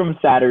going from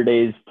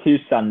Saturdays to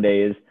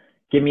Sundays,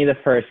 give me the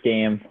first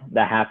game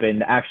that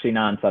happened. Actually,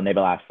 not on Sunday,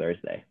 but last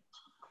Thursday.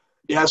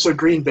 Yeah, so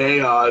Green Bay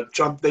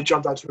jumped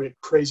out to a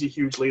crazy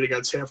huge lead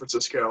against San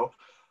Francisco.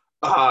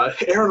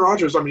 Aaron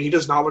Rodgers, he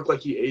does not look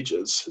like he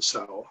ages.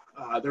 So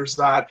there's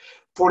that.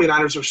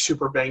 49ers are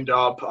super banged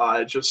up.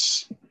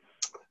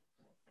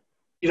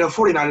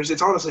 49ers,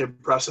 it's honestly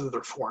impressive that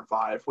they're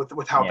 4-5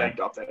 with how banged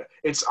up they are.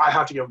 I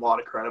have to give them a lot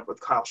of credit with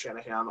Kyle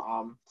Shanahan.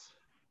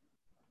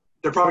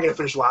 They're probably going to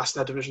finish last in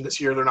that division this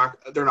year. They're not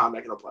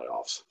making the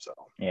playoffs. So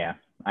yeah,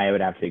 I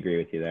would have to agree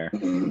with you there.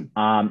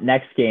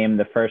 Next game,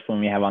 the first one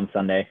we have on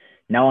Sunday.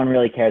 No one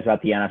really cares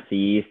about the NFC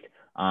East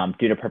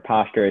due to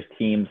preposterous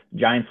teams.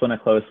 Giants win a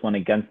close one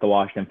against the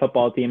Washington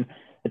football team.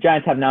 The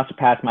Giants have now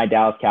surpassed my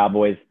Dallas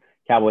Cowboys.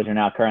 Cowboys are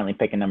now currently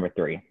picking number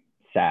 3.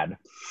 Sad.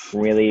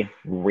 Really,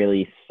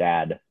 really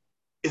sad.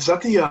 Is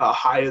that the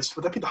highest?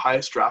 Would that be the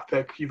highest draft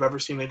pick you've ever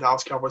seen the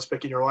Dallas Cowboys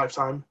pick in your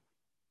lifetime?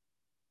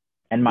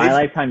 In my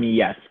lifetime,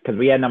 yes, because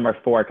we had number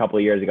 4 a couple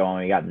of years ago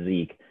when we got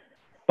Zeke.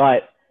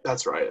 But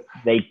that's right.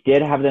 They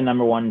did have the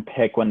number 1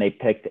 pick when they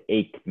picked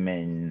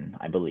Aikman,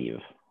 I believe.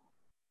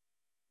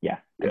 Yeah,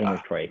 I think it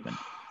was Troy Aikman.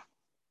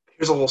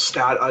 Here's a little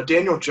stat.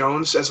 Daniel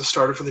Jones, as a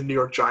starter for the New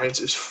York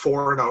Giants, is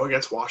 4-0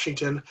 against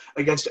Washington.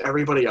 Against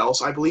everybody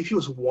else, I believe he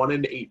was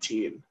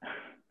 1-18.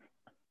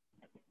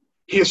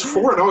 He is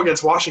 4-0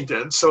 against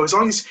Washington. So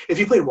if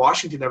he played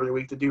Washington every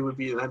week, the dude would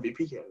be an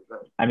MVP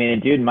candidate. A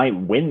dude might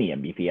win the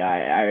MVP.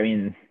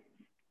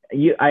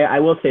 I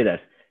will say this.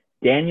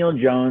 Daniel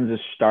Jones is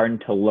starting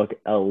to look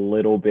a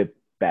little bit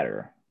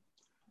better.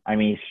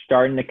 He's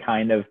starting to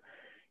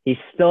he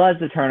still has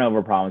the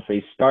turnover problems, but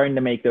he's starting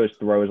to make those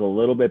throws a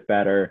little bit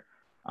better.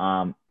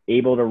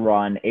 Able to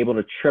run, able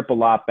to trip a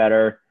lot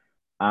better.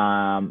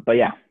 But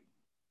yeah.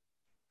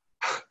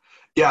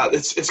 Yeah,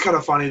 it's kind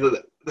of funny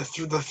that the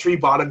 3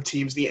 bottom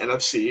teams in the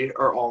NFC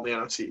are all in the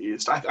NFC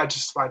East. I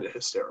just find it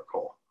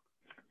hysterical.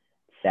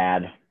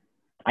 Sad.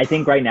 I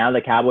think right now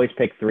the Cowboys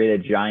pick 3,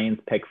 the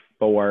Giants pick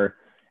 4,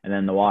 and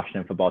then the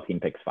Washington football team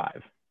picks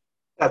 5.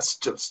 That's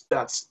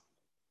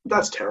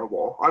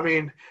terrible.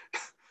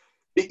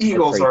 The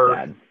Eagles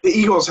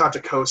have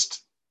to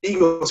coast. The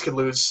Eagles could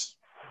lose.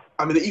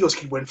 The Eagles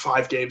could win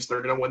 5 games.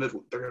 They're going to win the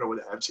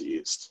NFC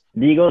East.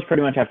 The Eagles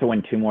pretty much have to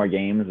win 2 more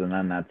games, and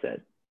then that's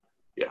it.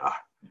 Yeah,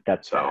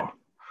 that's so.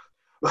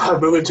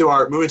 Moving to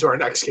our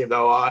next game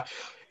though.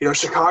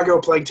 Chicago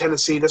playing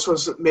Tennessee. This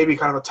was maybe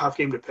kind of a tough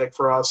game to pick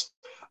for us.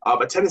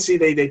 But Tennessee,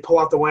 they pull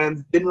out the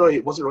win.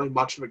 It wasn't really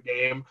much of a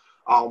game.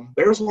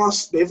 Bears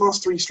they've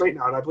lost 3 straight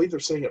now, and I believe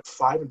they're sitting at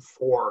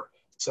 5-4.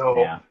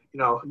 So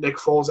Nick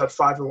Foles at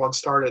 5-1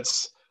 start.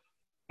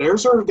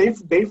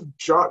 They've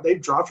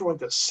dropped from like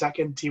the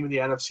 2nd team in the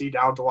NFC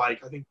down to I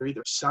think they're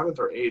either 7th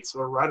or 8th. So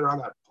they're right around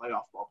that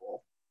playoff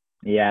bubble.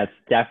 Yeah, it's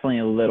definitely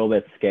a little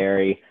bit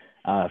scary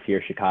if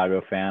you're a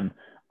Chicago fan.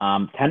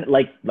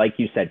 Like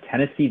you said,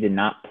 Tennessee did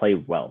not play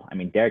well.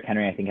 Derrick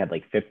Henry, I think, had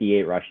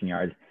 58 rushing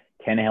yards.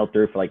 Tannehill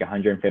threw for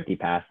 150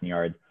 passing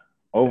yards.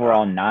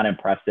 Overall, not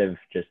impressive.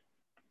 Just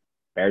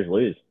Bears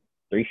lose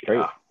 3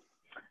 straight.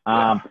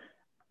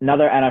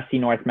 Another NFC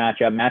North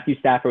matchup. Matthew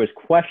Stafford was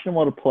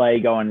questionable to play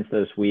going into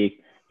this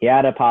week. He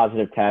had a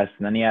positive test,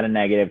 and then he had a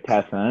negative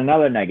test, and then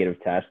another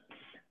negative test.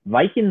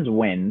 Vikings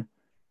win.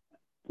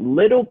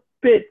 Little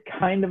bit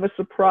kind of a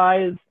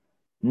surprise.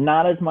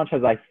 Not as much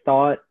as I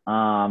thought.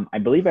 I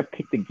believe I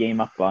picked the game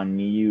up on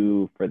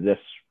you for this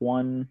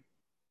one.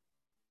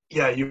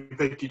 Yeah, you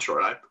picked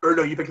Detroit.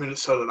 You picked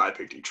Minnesota, and I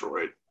picked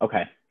Detroit.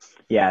 Okay.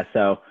 Yeah,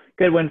 so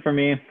good win for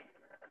me.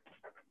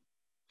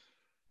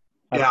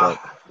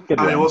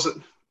 Good win. It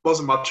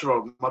wasn't much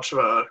of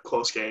a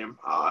close game.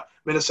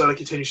 Minnesota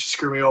continues to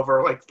screw me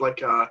over like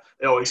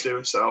they always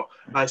do. So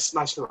nice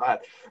for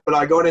that.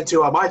 But going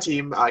into my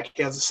team,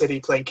 Kansas City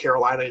playing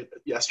Carolina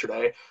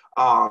yesterday.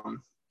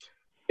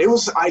 It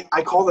was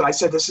I called it. I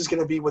said this is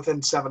going to be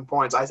within 7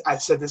 points. I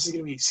said this is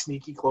going to be a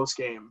sneaky close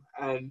game,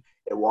 and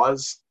it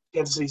was.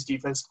 Kansas City's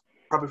defense,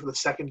 probably for the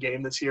second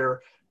game this year,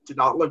 did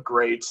not look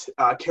great.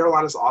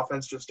 Carolina's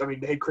offense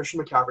they had Christian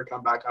McCaffrey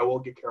come back. I will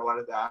give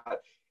Carolina that.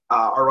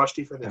 Our rush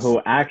defense,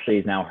 who actually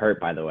is now hurt,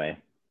 by the way.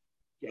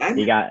 Yeah,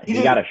 he got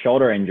a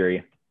shoulder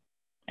injury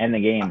in the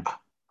game.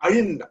 I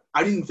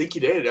didn't think he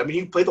did. I mean,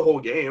 he played the whole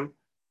game.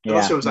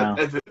 Yeah,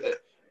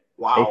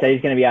 wow. They say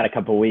he's going to be out a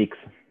couple weeks.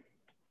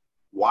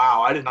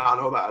 Wow, I did not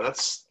know that.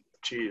 That's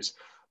jeez.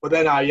 But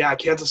then,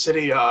 Kansas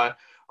City.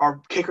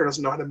 Our kicker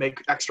doesn't know how to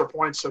make extra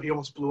points, so he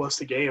almost blew us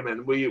the game.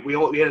 And we had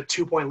a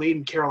 2-point lead,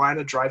 and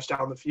Carolina drives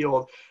down the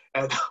field,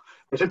 and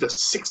they took a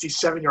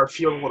 67-yard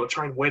field goal to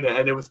try and win it,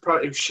 and it was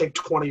shanked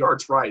 20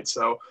 yards right.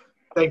 So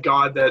thank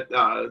God that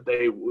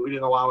we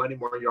didn't allow any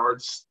more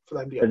yards for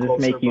them to get closer. Does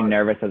this make you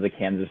nervous as a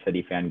Kansas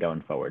City fan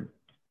going forward?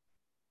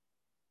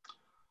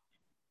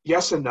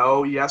 Yes and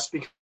no. Yes,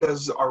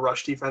 because our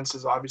rush defense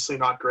is obviously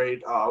not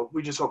great.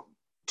 We just hope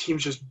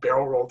teams just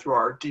barrel roll through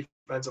our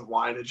defensive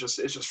line. It's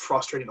just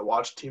frustrating to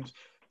watch teams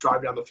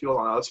drive down the field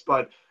on us.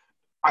 But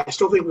I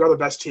still think we are the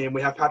best team.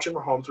 We have Patrick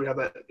Mahomes. We have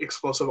that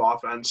explosive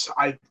offense.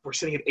 We're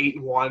sitting at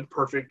 8-1,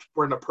 perfect.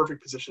 We're in a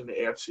perfect position in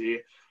the AFC.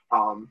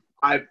 I'm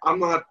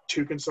not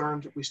too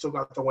concerned. We still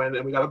got the win,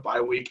 and we got a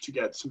bye week to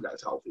get some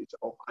guys healthy,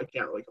 so I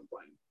can't really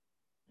complain.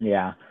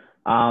 Yeah.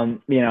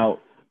 Another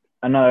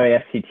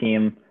AFC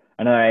team,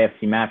 another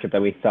AFC matchup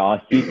that we saw,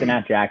 Houston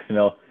at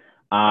Jacksonville.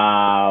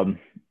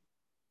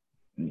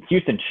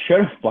 Houston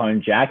should have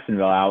blown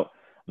Jacksonville out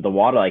of the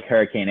water like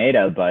Hurricane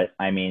Ada, but,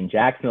 I mean,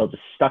 Jacksonville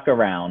just stuck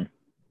around.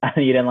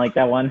 You didn't like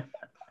that one?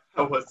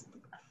 It's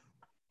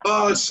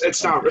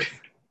not really.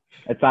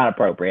 It's not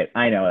appropriate.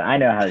 I know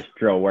how this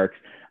drill works.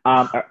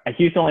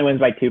 Houston only wins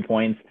by 2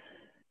 points.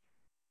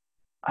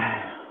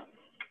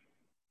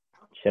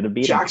 Should have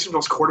beat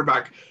Jacksonville's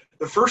quarterback.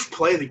 The first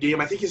play of the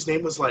game, I think his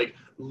name was like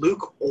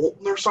Luke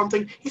Olton or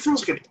something. He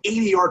throws like an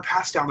 80-yard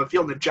pass down the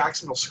field, and then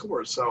Jacksonville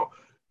scores. So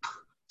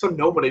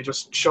nobody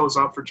just shows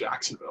up for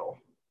Jacksonville.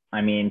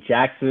 I mean,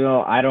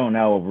 Jacksonville, I don't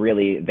know,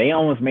 really. They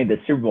almost made the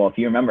Super Bowl, if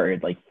you remember,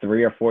 like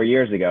 3 or 4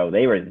 years ago.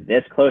 They were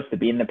this close to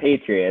beating the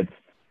Patriots,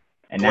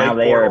 and now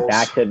they are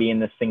back to being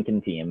the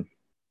sinking team.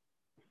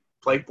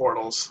 Blake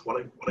Bortles,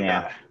 what a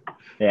guy.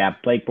 Yeah,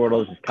 Blake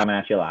Bortles is coming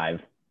at you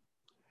live.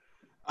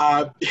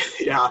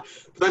 Yeah.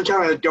 Then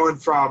kind of going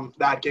from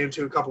that game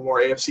to a couple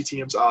more AFC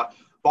teams.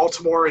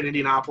 Baltimore and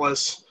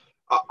Indianapolis.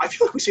 I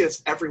feel like we see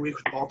this every week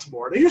with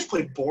Baltimore. They just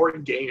play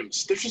boring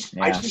games.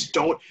 I just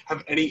don't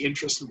have any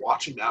interest in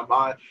watching them.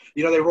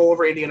 They roll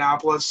over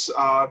Indianapolis,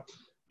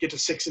 get to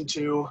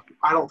 6-2.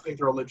 I don't think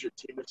they're a legit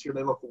team this year.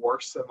 They look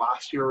worse than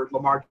last year.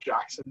 Lamar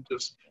Jackson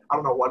I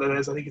don't know what it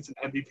is. I think it's an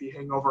MVP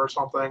hangover or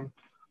something.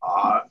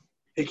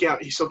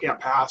 He still can't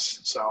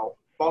pass. So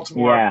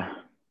Baltimore.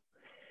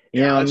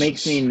 Yeah. It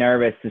makes me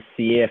nervous to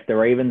see if the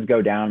Ravens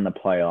go down in the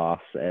playoffs,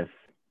 if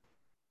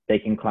they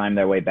can climb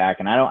their way back.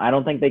 And I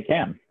don't think they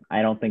can.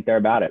 I don't think they're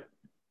about it.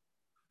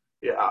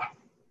 Yeah.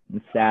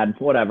 It's sad.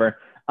 Whatever.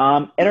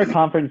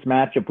 Interconference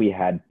matchup, we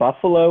had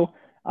Buffalo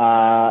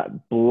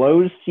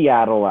blows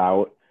Seattle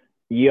out.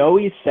 You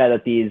always said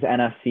that these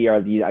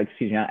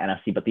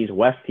these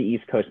West to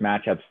East Coast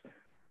matchups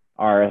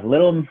are a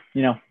little,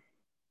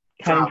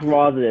 kind of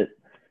draws it.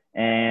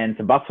 And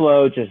so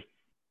Buffalo just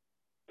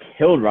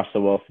killed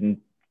Russell Wilson,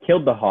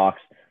 killed the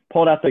Hawks,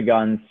 pulled out their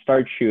guns,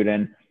 started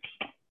shooting,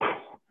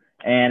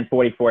 and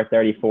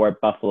 44-34,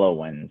 Buffalo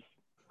wins.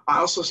 I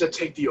also said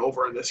take the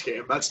over in this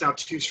game. That's now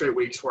 2 straight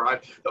weeks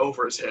where the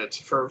over is hit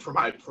for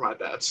my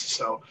bets.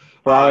 So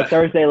for our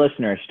Thursday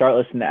listeners, start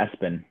listening to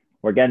Espen.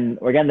 We're getting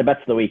the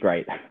bets of the week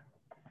right.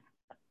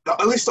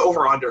 At least the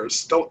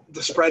over-unders.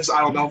 The spreads,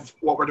 I don't know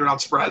what we're doing on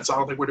spreads. I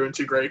don't think we're doing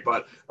too great.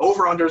 But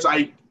over-unders,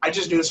 I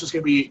just knew this was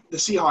going to be – the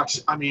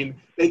Seahawks, I mean,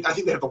 I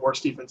think they have the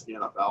worst defense in the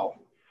NFL.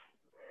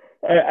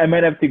 I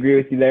might have to agree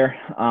with you there.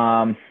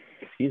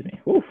 Excuse me.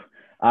 Oof.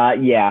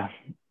 Yeah,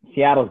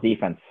 Seattle's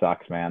defense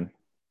sucks, man.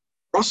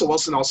 Russell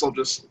Wilson also I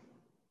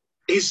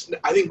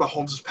think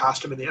Mahomes has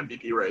passed him in the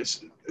MVP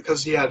race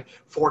because he had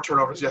 4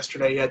 turnovers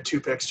yesterday. He had 2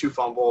 picks, 2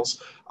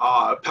 fumbles.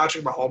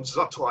 Patrick Mahomes is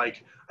up to I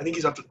think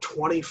he's up to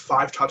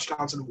 25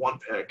 touchdowns and 1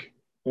 pick.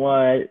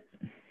 What?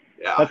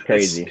 Yeah. That's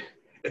crazy.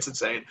 It's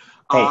insane.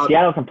 Hey,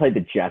 Seattle can play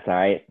the Jets, all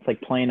right? It's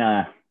like playing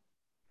a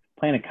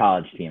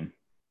college team.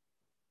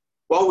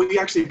 Well, we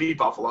actually beat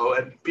Buffalo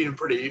and beat them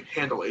pretty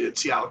handily. And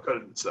Seattle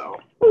couldn't. So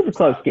It was a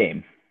close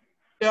game.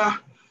 yeah.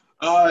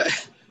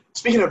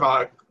 Speaking of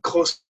a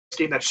close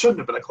game that shouldn't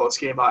have been a close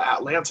game,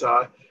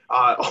 Atlanta.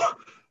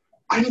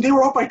 I mean, they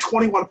were up by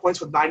 21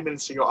 points with 9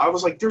 minutes to go. I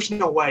was like, "There's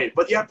no way."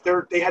 But yep,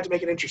 they had to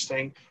make it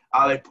interesting.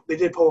 They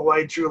did pull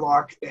away. Drew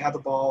Lock, they had the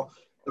ball.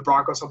 The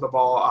Broncos had the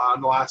ball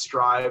on the last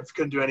drive.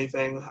 Couldn't do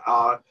anything.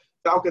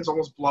 Falcons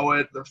almost blow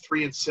it. They're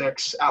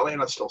 3-6.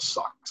 Atlanta still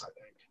sucks, I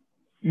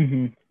think.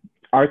 Mm-hmm.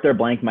 Arthur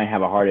Blank might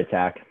have a heart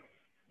attack.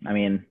 I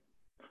mean,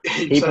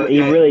 he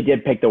yeah, really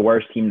did pick the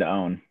worst team to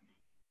own.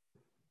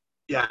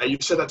 Yeah, you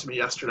said that to me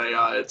yesterday.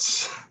 I'm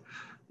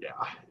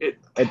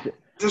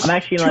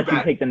actually going to let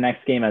you take the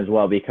next game as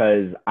well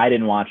because I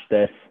didn't watch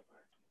this.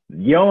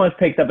 You almost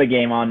picked up a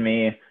game on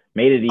me,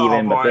 made it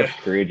even, but this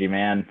screwed you,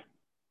 man.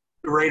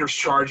 Raiders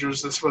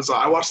Chargers. This was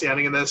I watched the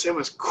ending of this. It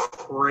was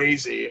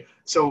crazy.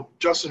 So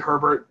Justin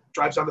Herbert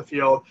drives down the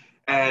field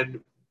and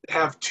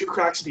have 2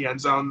 cracks in the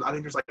end zone. I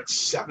think there's like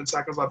 7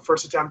 seconds left.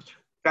 First attempt,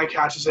 guy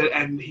catches it,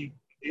 and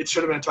it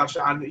should have been a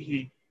touchdown.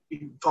 He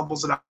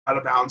fumbles it out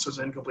of bounds, so it's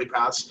an incomplete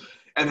pass.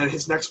 And then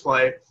his next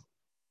play,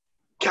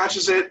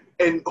 catches it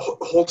and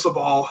holds the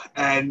ball,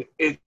 and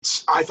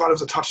I thought it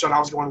was a touchdown. I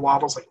was going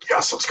wild. I was like,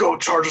 yes, let's go,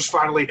 Chargers,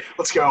 finally,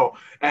 let's go.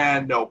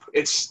 And nope,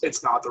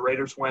 it's not. The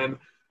Raiders win.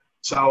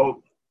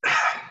 So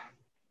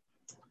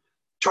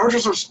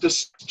Chargers are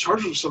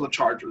still the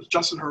Chargers.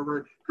 Justin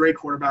Herbert, great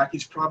quarterback.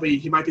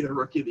 He might be the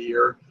rookie of the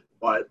year,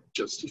 but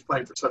he's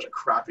playing for such a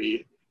crappy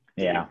team.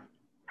 Yeah.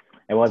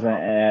 It wasn't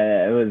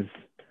it was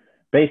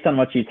based on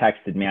what you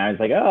texted me. I was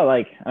like, oh,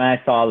 like, and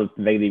I saw the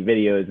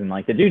videos and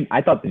like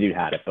I thought the dude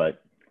had it,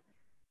 but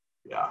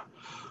yeah.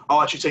 I'll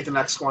let you take the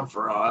next one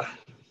for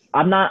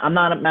I'm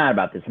not mad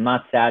about this. I'm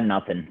not sad,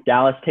 nothing.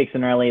 Dallas takes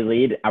an early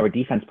lead. Our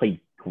defense played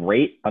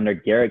great under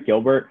Garrett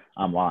Gilbert.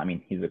 Well, I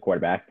mean, he's a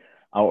quarterback.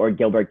 Or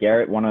Gilbert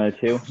Garrett, one of the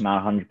two.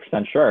 Not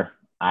 100% sure.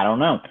 I don't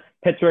know.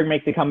 Pittsburgh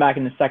makes a comeback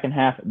in the second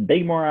half.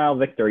 Big morale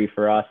victory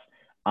for us.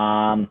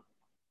 I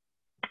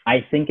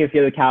think if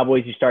you're the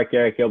Cowboys, you start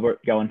Garrett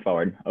Gilbert going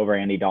forward over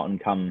Andy Dalton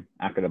come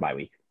after the bye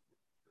week.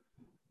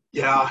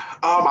 Yeah,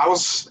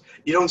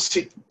 you don't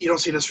see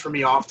this from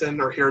me often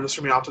or hear this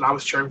from me often. I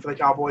was cheering for the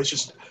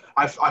Cowboys.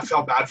 I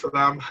felt bad for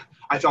them.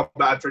 I felt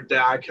bad for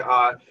Dak,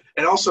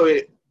 and also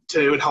it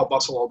would help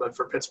us a little bit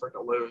for Pittsburgh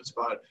to lose.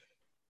 But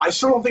I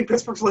still don't think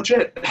Pittsburgh's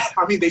legit.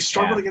 I mean, they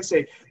struggled against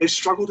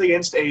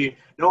a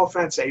no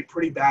offense, a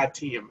pretty bad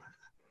team.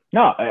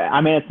 No,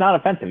 I mean it's not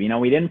offensive.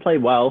 We didn't play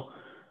well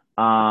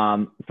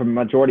for the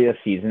majority of the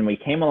season. We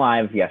came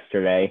alive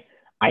yesterday.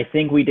 I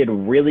think we did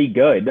really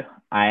good.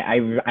 I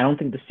don't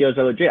think the Steelers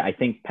are legit. I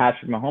think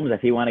Patrick Mahomes, if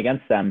he went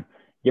against them,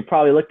 you're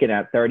probably looking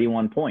at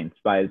 31 points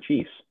by the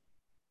Chiefs.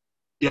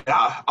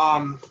 Yeah.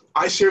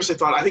 I seriously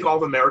thought, I think all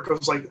of America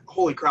was like,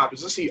 holy crap,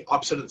 is this the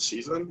upset of the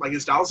season? Like,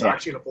 is Dallas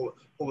actually going to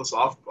pull this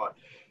off? But,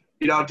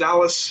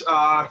 Dallas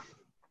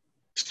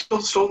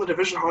still in the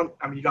division hunt.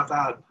 I mean, you got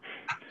that.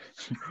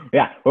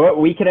 Yeah.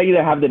 We could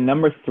either have the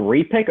number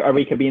 3 pick or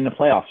we could be in the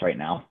playoffs right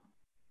now.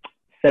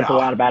 Says a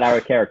lot about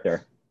our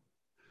character.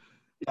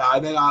 Yeah,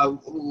 and then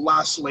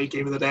last late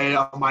game of the day,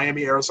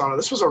 Miami, Arizona.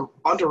 This was an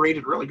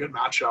underrated, really good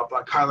matchup.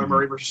 Kyler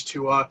Murray versus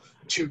Tua,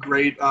 two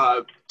great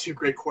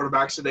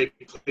quarterbacks, and they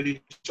played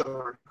each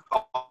other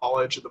in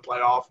college in the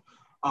playoff.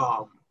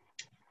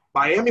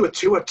 Miami with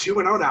Tua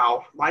 2-0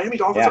 now. Miami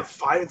Dolphins are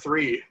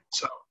 5-3.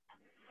 So,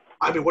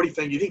 I mean, what do you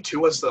think? You think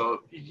Tua's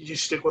you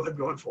stick with him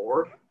going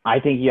forward? I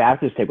think you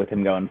have to stick with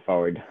him going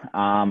forward.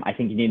 I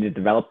think you need to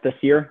develop this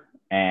year,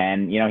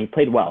 and he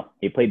played well.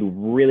 He played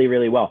really,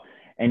 really well.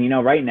 And,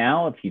 right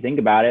now, if you think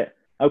about it,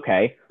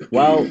 okay,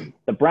 well,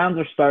 the Browns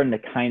are starting to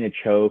kind of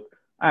choke.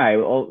 All right,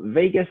 well,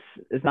 Vegas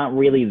is not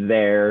really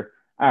there.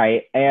 All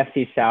right,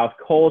 AFC South,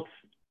 Colts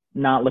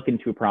not looking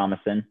too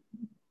promising.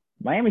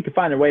 Miami could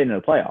find their way into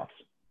the playoffs.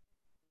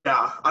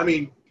 Yeah, I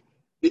mean,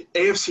 the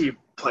AFC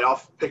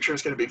playoff picture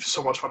is going to be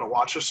so much fun to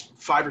watch. Just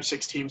 5 or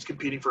 6 teams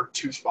competing for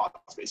 2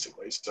 spots,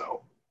 basically.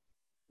 So,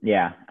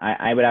 yeah,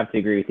 I would have to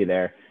agree with you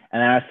there. And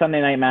then our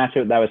Sunday night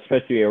matchup that was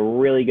supposed to be a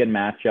really good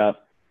matchup.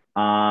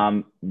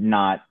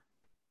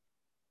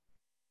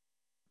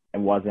 It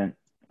wasn't.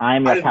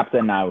 I'm your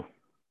captain now.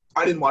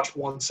 I didn't watch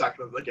 1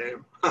 second of the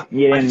game.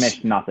 You didn't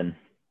miss nothing.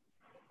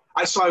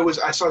 I saw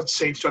the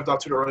Saints jumped out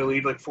to an early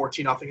lead, like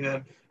 14-0, and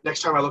then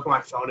next time I look at my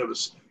phone, it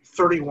was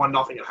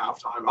 31-0 at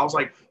halftime. I was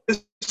like,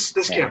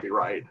 this can't be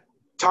right.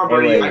 Tom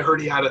Brady, I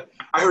heard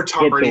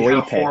Tom Brady had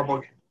a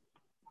horrible.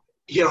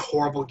 He had a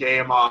horrible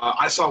game.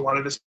 I saw one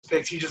of his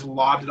picks. He just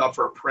lobbed it up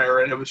for a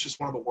prayer, and it was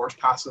just one of the worst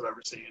passes I've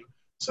ever seen.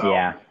 So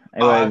yeah,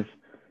 it was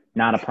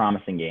not a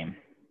promising game.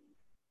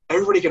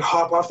 Everybody can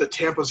hop off the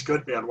Tampa's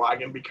good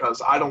bandwagon because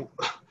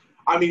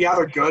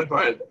they're good,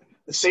 but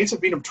the Saints have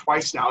beat them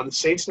twice now, and the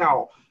Saints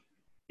now.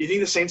 You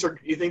think the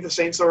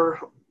Saints are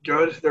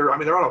good? They're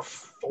on a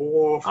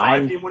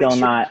 4-5 game winning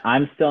streak.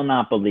 I'm still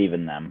not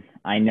believing them.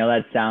 I know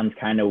that sounds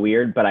kind of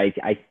weird, but I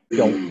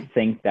don't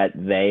think that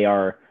they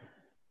are.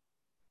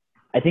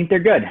 I think they're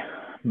good,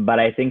 but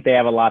I think they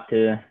have a lot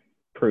to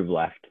prove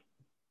left.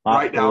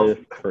 Right now,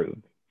 prove.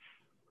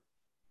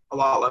 A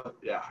lot less,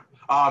 yeah.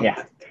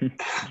 Yeah.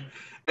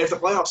 If the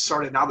playoffs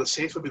started now, the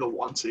Saints would be the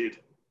 1 seed.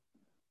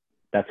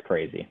 That's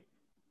crazy.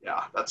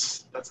 Yeah,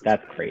 that's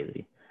That's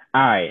crazy.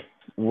 All right.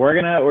 We're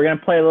gonna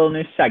play a little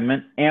new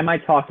segment. Am I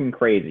talking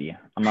crazy?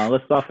 I'm gonna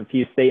list off a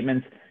few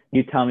statements.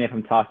 You tell me if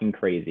I'm talking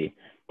crazy.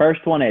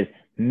 First one is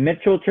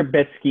Mitchell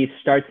Trubisky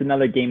starts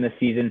another game this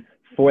season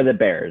for the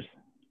Bears.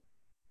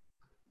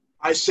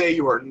 I say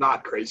you are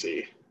not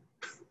crazy.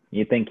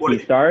 You think he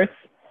starts?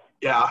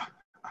 Yeah,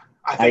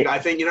 I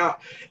think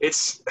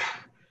it's.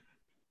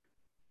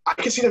 I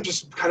can see them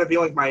just kind of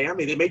being like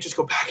Miami. They may just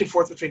go back and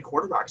forth between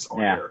quarterbacks all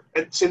year,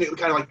 and same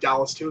kind of like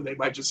Dallas too. They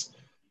might just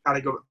kind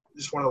of go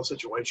just one of those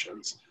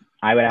situations.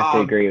 I would have to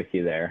agree with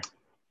you there.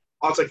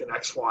 I'll take the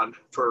next one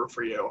for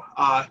you.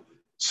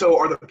 So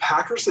are the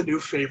Packers the new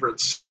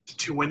favorites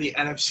to win the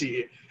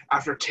NFC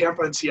after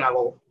Tampa and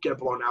Seattle get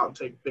blown out and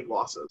take big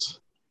losses?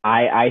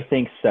 I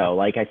think so.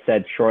 Like I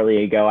said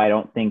shortly ago, I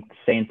don't think the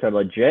Saints are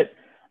legit.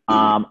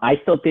 I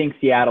still think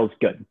Seattle's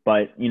good,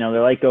 but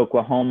they're like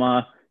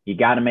Oklahoma. You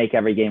got to make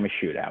every game a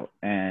shootout.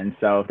 And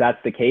so if that's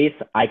the case,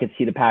 I could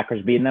see the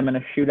Packers beating them in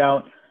a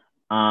shootout.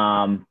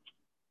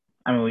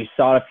 We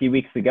saw it a few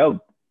weeks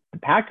ago. The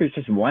Packers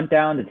just went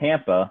down to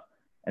Tampa,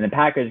 and the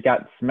Packers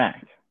got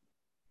smacked.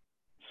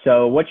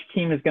 So which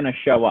team is going to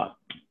show up?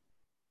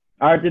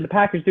 Or did the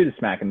Packers do the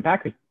smack? And the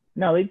Packers,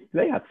 no,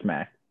 they got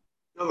smacked.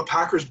 No, the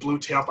Packers blew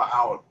Tampa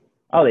out.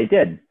 Oh, they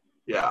did?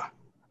 Yeah.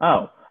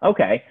 Oh,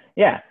 okay.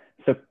 Yeah.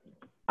 So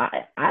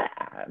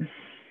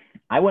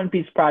I wouldn't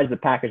be surprised if the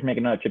Packers make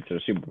another trip to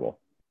the Super Bowl.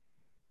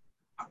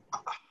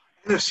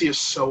 NFC is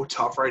so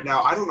tough right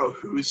now. I don't know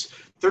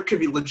there could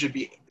be legit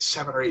be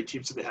 7 or 8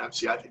 teams in the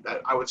NFC. I think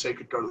that I would say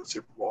could go to the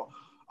Super Bowl.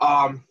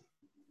 And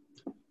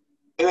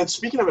then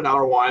speaking of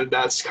another one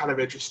that's kind of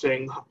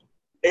interesting,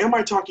 am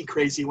I talking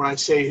crazy when I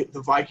say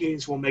the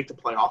Vikings will make the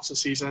playoffs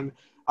this season?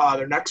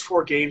 Their next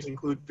 4 games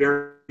include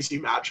very easy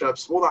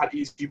matchups. Well, not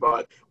easy,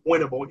 but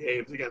winnable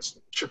games against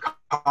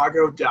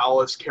Chicago,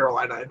 Dallas,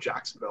 Carolina, and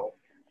Jacksonville.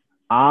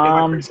 Am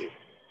I crazy?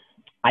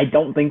 I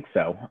don't think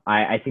so.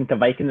 I think the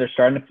Vikings are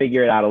starting to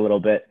figure it out a little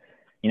bit.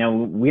 We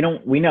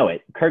know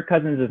it. Kirk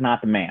Cousins is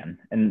not the man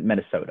in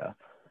Minnesota.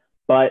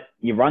 But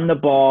you run the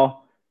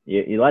ball,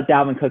 you let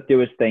Dalvin Cook do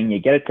his thing, you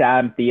get it to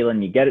Adam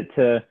Thielen, you get it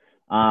to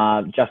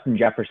Justin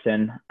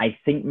Jefferson. I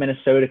think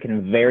Minnesota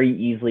can very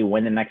easily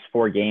win the next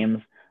 4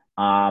 games.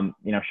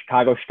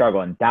 Chicago's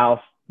struggling. Dallas,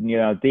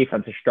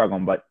 defense is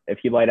struggling. But if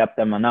you light up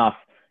them enough,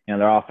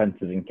 their offense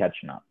isn't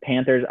catching up.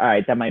 Panthers, all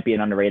right, that might be an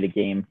underrated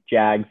game.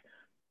 Jags,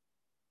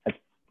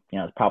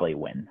 it's probably a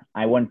win.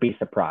 I wouldn't be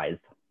surprised.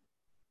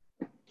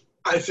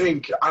 I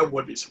think I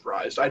would be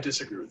surprised. I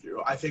disagree with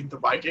you. I think the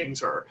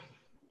Vikings are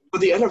 – but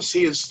the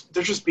NFC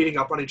they're just beating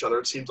up on each other,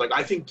 it seems like.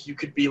 I think you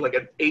could be like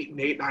an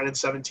 8-8,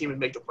 9-7 team and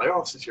make the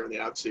playoffs this year in the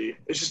NFC.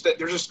 It's just that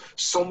there's just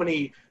so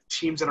many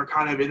teams that are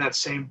kind of in that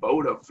same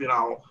boat of,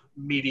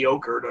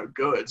 mediocre to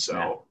good.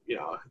 So, it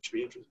should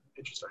be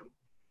interesting.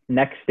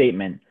 Next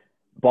statement.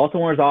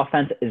 Baltimore's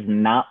offense is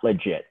not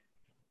legit.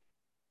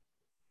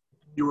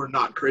 You are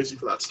not crazy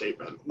for that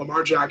statement.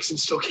 Lamar Jackson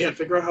still can't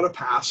figure out how to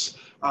pass.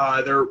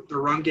 Their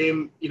run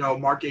game,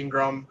 Mark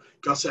Ingram,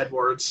 Gus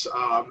Edwards,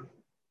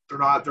 they're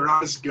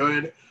not as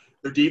good.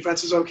 Their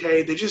defense is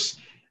okay. They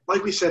just,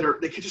 like we said,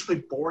 they could just play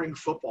boring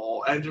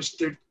football and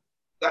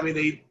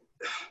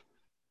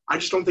I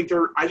just don't think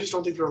they're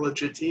a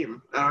legit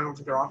team, and I don't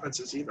think their offense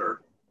is either.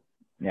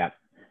 Yeah.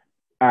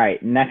 All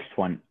right, next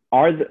one.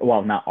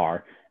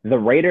 The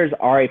Raiders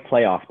are a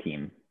playoff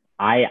team.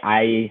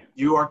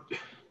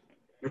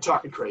 You're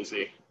talking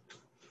crazy.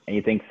 And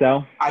you think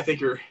so? I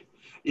think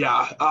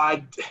yeah.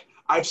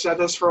 I've said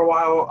this for a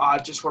while.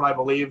 Just what I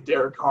believe,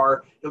 Derek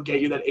Carr, he'll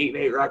get you that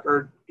 8-8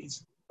 record.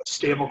 He's a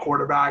stable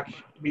quarterback,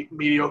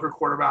 mediocre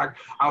quarterback.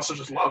 I also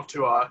just love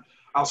to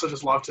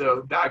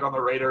bag on the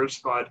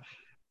Raiders, but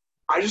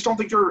I don't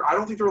think they're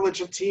a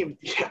legit team.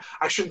 Yeah,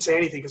 I shouldn't say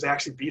anything because they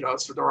actually beat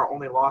us. So they're our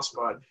only loss,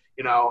 but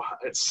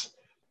it's.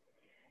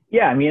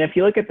 Yeah, if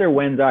you look at their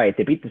wins, all right,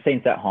 they beat the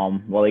Saints at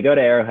home. Well, they go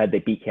to Arrowhead, they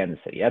beat Kansas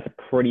City. That's a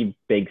pretty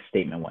big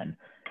statement win.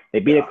 They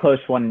beat a close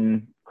one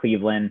in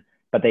Cleveland,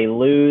 but they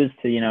lose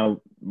to,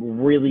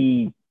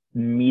 really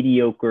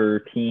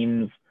mediocre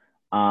teams.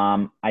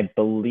 I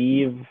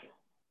believe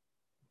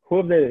 – who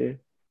have they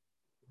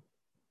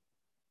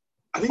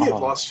 – I think they've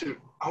lost to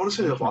 – I want to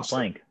say they've lost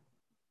blank.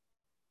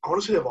 I want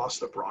to say they've lost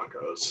to the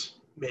Broncos,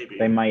 maybe.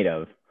 They might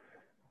have.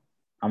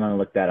 I'm going to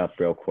look that up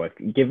real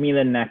quick. Give me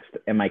the next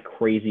am I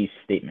crazy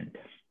statement.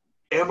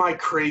 Am I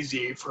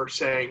crazy for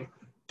saying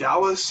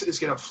Dallas is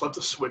going to flip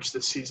the switch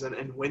this season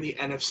and win the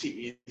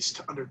NFC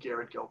East under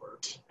Garrett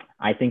Gilbert?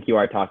 I think you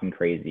are talking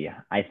crazy.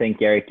 I think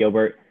Garrett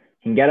Gilbert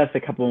can get us a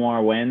couple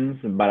more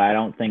wins, but I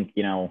don't think,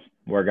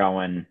 we're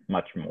going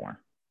much more.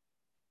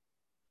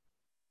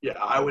 Yeah,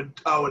 I would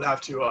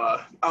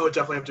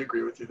definitely have to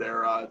agree with you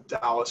there.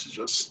 Dallas is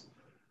just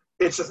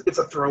it's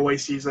a throwaway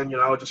season,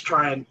 just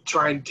try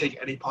and take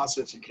any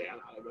positives you can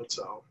out of it.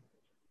 So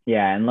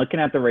yeah, and looking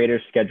at the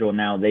Raiders schedule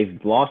now, they've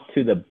lost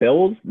to the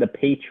Bills, the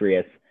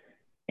Patriots,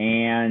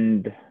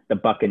 and the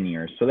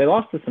Buccaneers. So they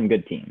lost to some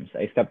good teams,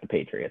 except the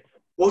Patriots.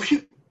 Well,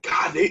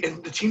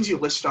 and the teams you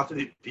listed off that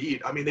they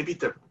beat. I mean, they beat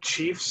the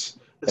Chiefs,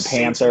 The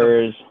Saints,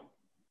 Panthers.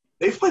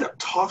 They've played a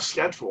tough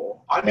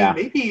schedule. I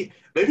mean, Yeah.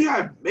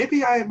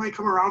 maybe I might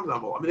come around to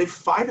them. I mean, they've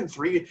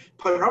 5-3,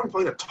 probably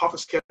playing the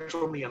toughest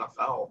schedule in the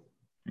NFL.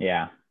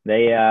 Yeah,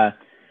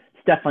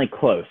 it's definitely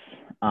close.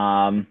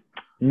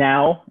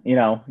 Now,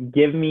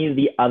 give me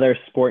the other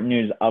sport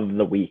news of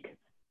the week.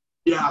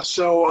 Yeah,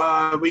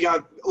 so we got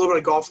a little bit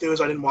of golf news.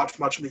 I didn't watch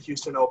much of the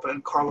Houston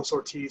Open. Carlos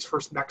Ortiz,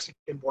 first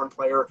Mexican-born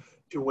player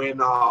to win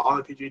on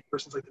the PGA Tour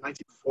since like the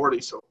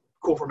 1940s. So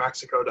cool for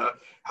Mexico to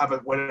have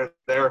a winner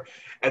there.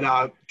 And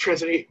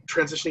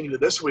transitioning into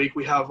this week,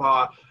 we have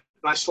a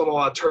nice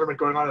little tournament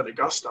going on at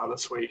Augusta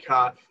this week.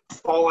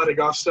 Fall at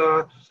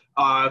Augusta.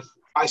 I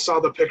saw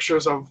the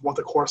pictures of what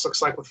the course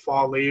looks like with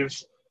fall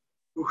leaves.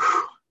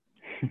 Oof.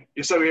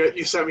 You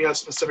sent me a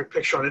specific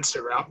picture on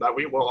Instagram that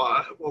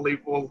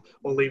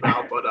we'll leave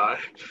out, but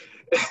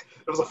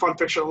it was a fun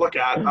picture to look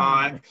at.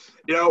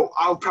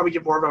 I'll probably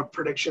give more of a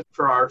prediction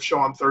for our show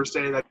on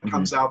Thursday that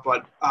comes out,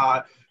 but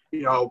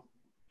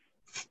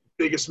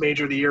biggest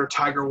major of the year,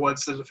 Tiger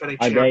Woods, the defending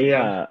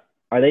champion.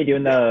 Are they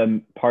doing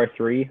the par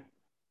 3?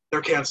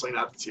 They're canceling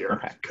that this year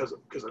because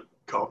of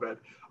COVID.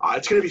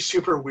 It's going to be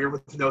super weird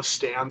with no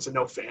stands and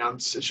no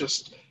fans. It's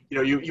just,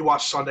 you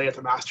watch Sunday at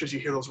the Masters, you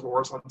hear those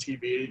roars on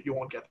TV. You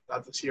won't get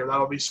that this year.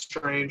 That'll be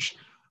strange.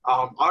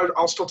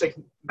 I'll still take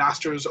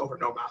Masters over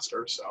no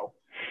Masters, so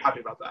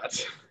happy about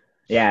that.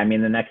 Yeah, I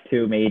mean, the next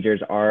two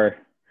majors are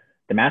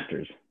the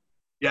Masters.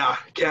 Yeah,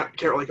 can't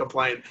really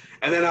complain.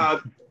 And then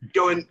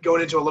going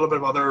into a little bit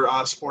of other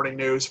sporting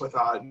news with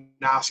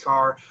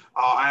NASCAR.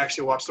 I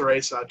actually watched the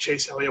race.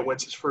 Chase Elliott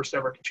wins his first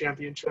ever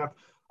championship.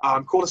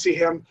 Cool to see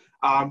him.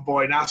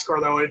 Boy, NASCAR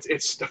though,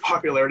 it's the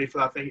popularity for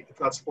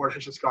that sport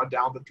has just gone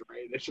down the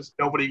drain. It's just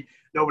nobody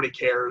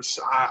cares.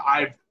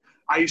 I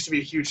used to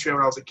be a huge fan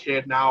when I was a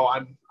kid. Now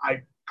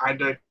I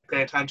kind of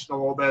pay attention a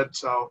little bit.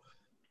 So,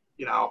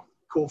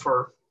 cool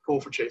for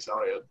Chase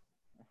Elliott.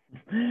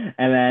 And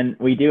then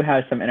we do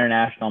have some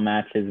international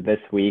matches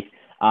this week.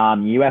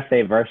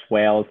 USA versus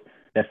Wales.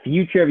 The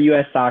future of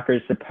U.S. soccer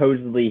is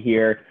supposedly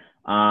here.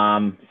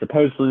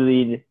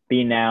 Supposedly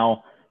be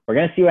now. We're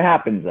gonna see what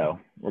happens though.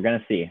 We're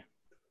gonna see.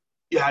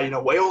 Yeah,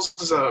 Wales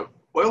is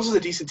a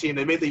decent team.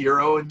 They made the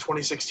Euro in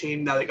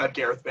 2016. Now they got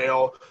Gareth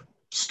Bale,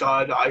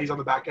 stud. He's on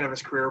the back end of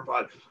his career,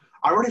 but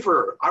I'm ready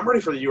for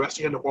the U.S.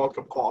 to get into World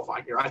Cup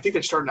qualifying here. I think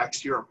they start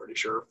next year. I'm pretty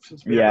sure.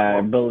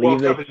 I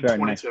believe they start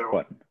next.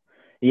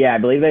 Yeah, I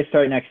believe they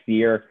start next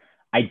year.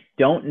 I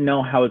don't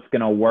know how it's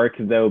going to work,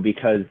 though,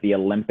 because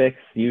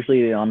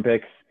usually the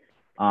Olympics,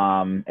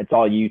 it's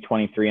all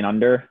U23 and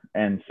under.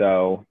 And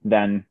so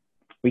then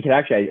we could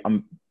actually,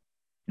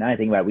 now I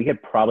think about it, we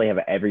could probably have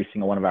every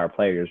single one of our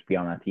players be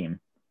on that team.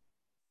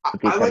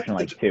 With the exception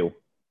of two.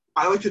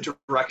 I like the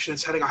direction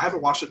it's heading. I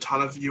haven't watched a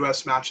ton of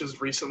U.S. matches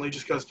recently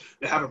just because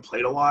they haven't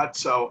played a lot.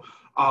 So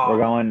we're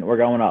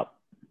going up.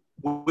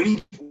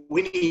 We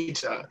need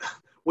to.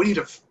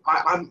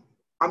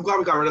 I'm glad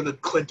we got rid of the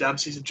Clint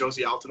Dempsey's and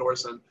Josie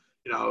Altidores and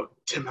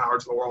Tim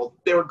Howard's of the world.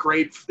 They were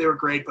great,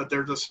 but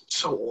they're just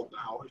so old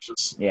now. It's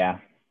just Hey,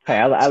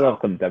 I love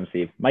Clint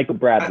Dempsey. Michael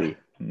Bradley,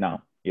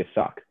 no, you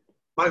suck.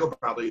 Michael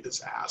Bradley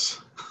is ass.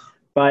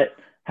 But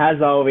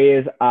as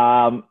always,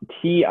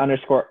 T_A_G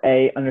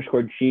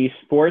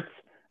Sports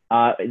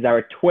is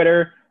our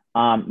Twitter.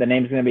 The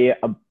name's going to be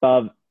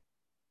above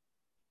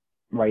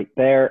right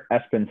there,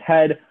 Espen's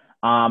head.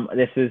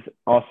 This is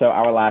also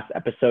our last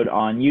episode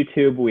on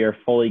YouTube. We are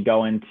fully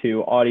going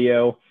to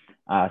audio,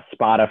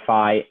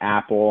 Spotify,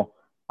 Apple,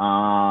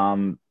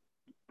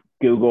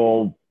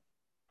 Google.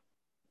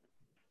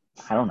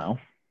 I don't know,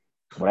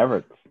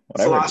 whatever.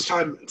 It's the last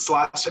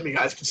time you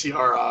guys can see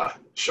our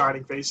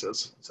shining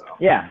faces. So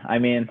yeah, I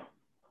mean,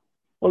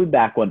 we'll be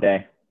back one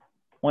day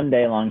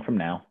long from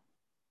now.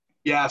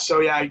 Yeah. So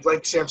yeah,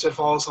 like Sam said,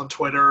 follow us on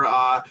Twitter.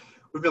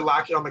 We've been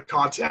lacking on the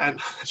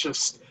content. It's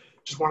just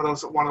one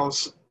of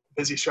those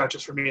busy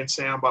stretches for me and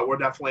Sam, but we're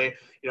definitely,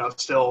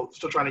 still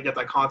trying to get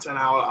that content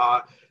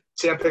out.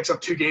 Sam picks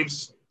up two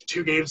games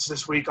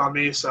this week on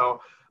me. So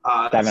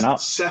 7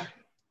 up.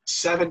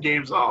 7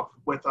 games up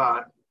with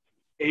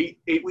 8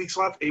 weeks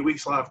left. 8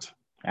 weeks left.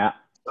 Yeah.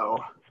 So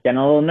getting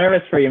a little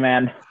nervous for you,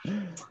 man.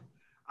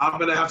 I'm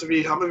gonna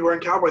be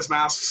wearing Cowboys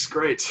masks.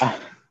 Great.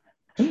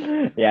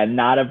 Yeah,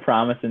 not a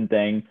promising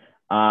thing.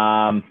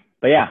 But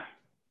yeah,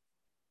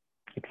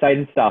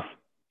 exciting stuff.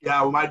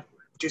 Yeah, we might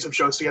do some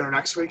shows together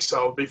next week, so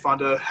it'll be fun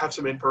to have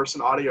some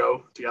in-person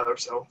audio together.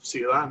 So see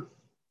you then.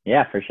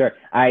 Yeah, for sure.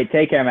 All right,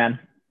 take care, man.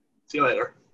 See you later.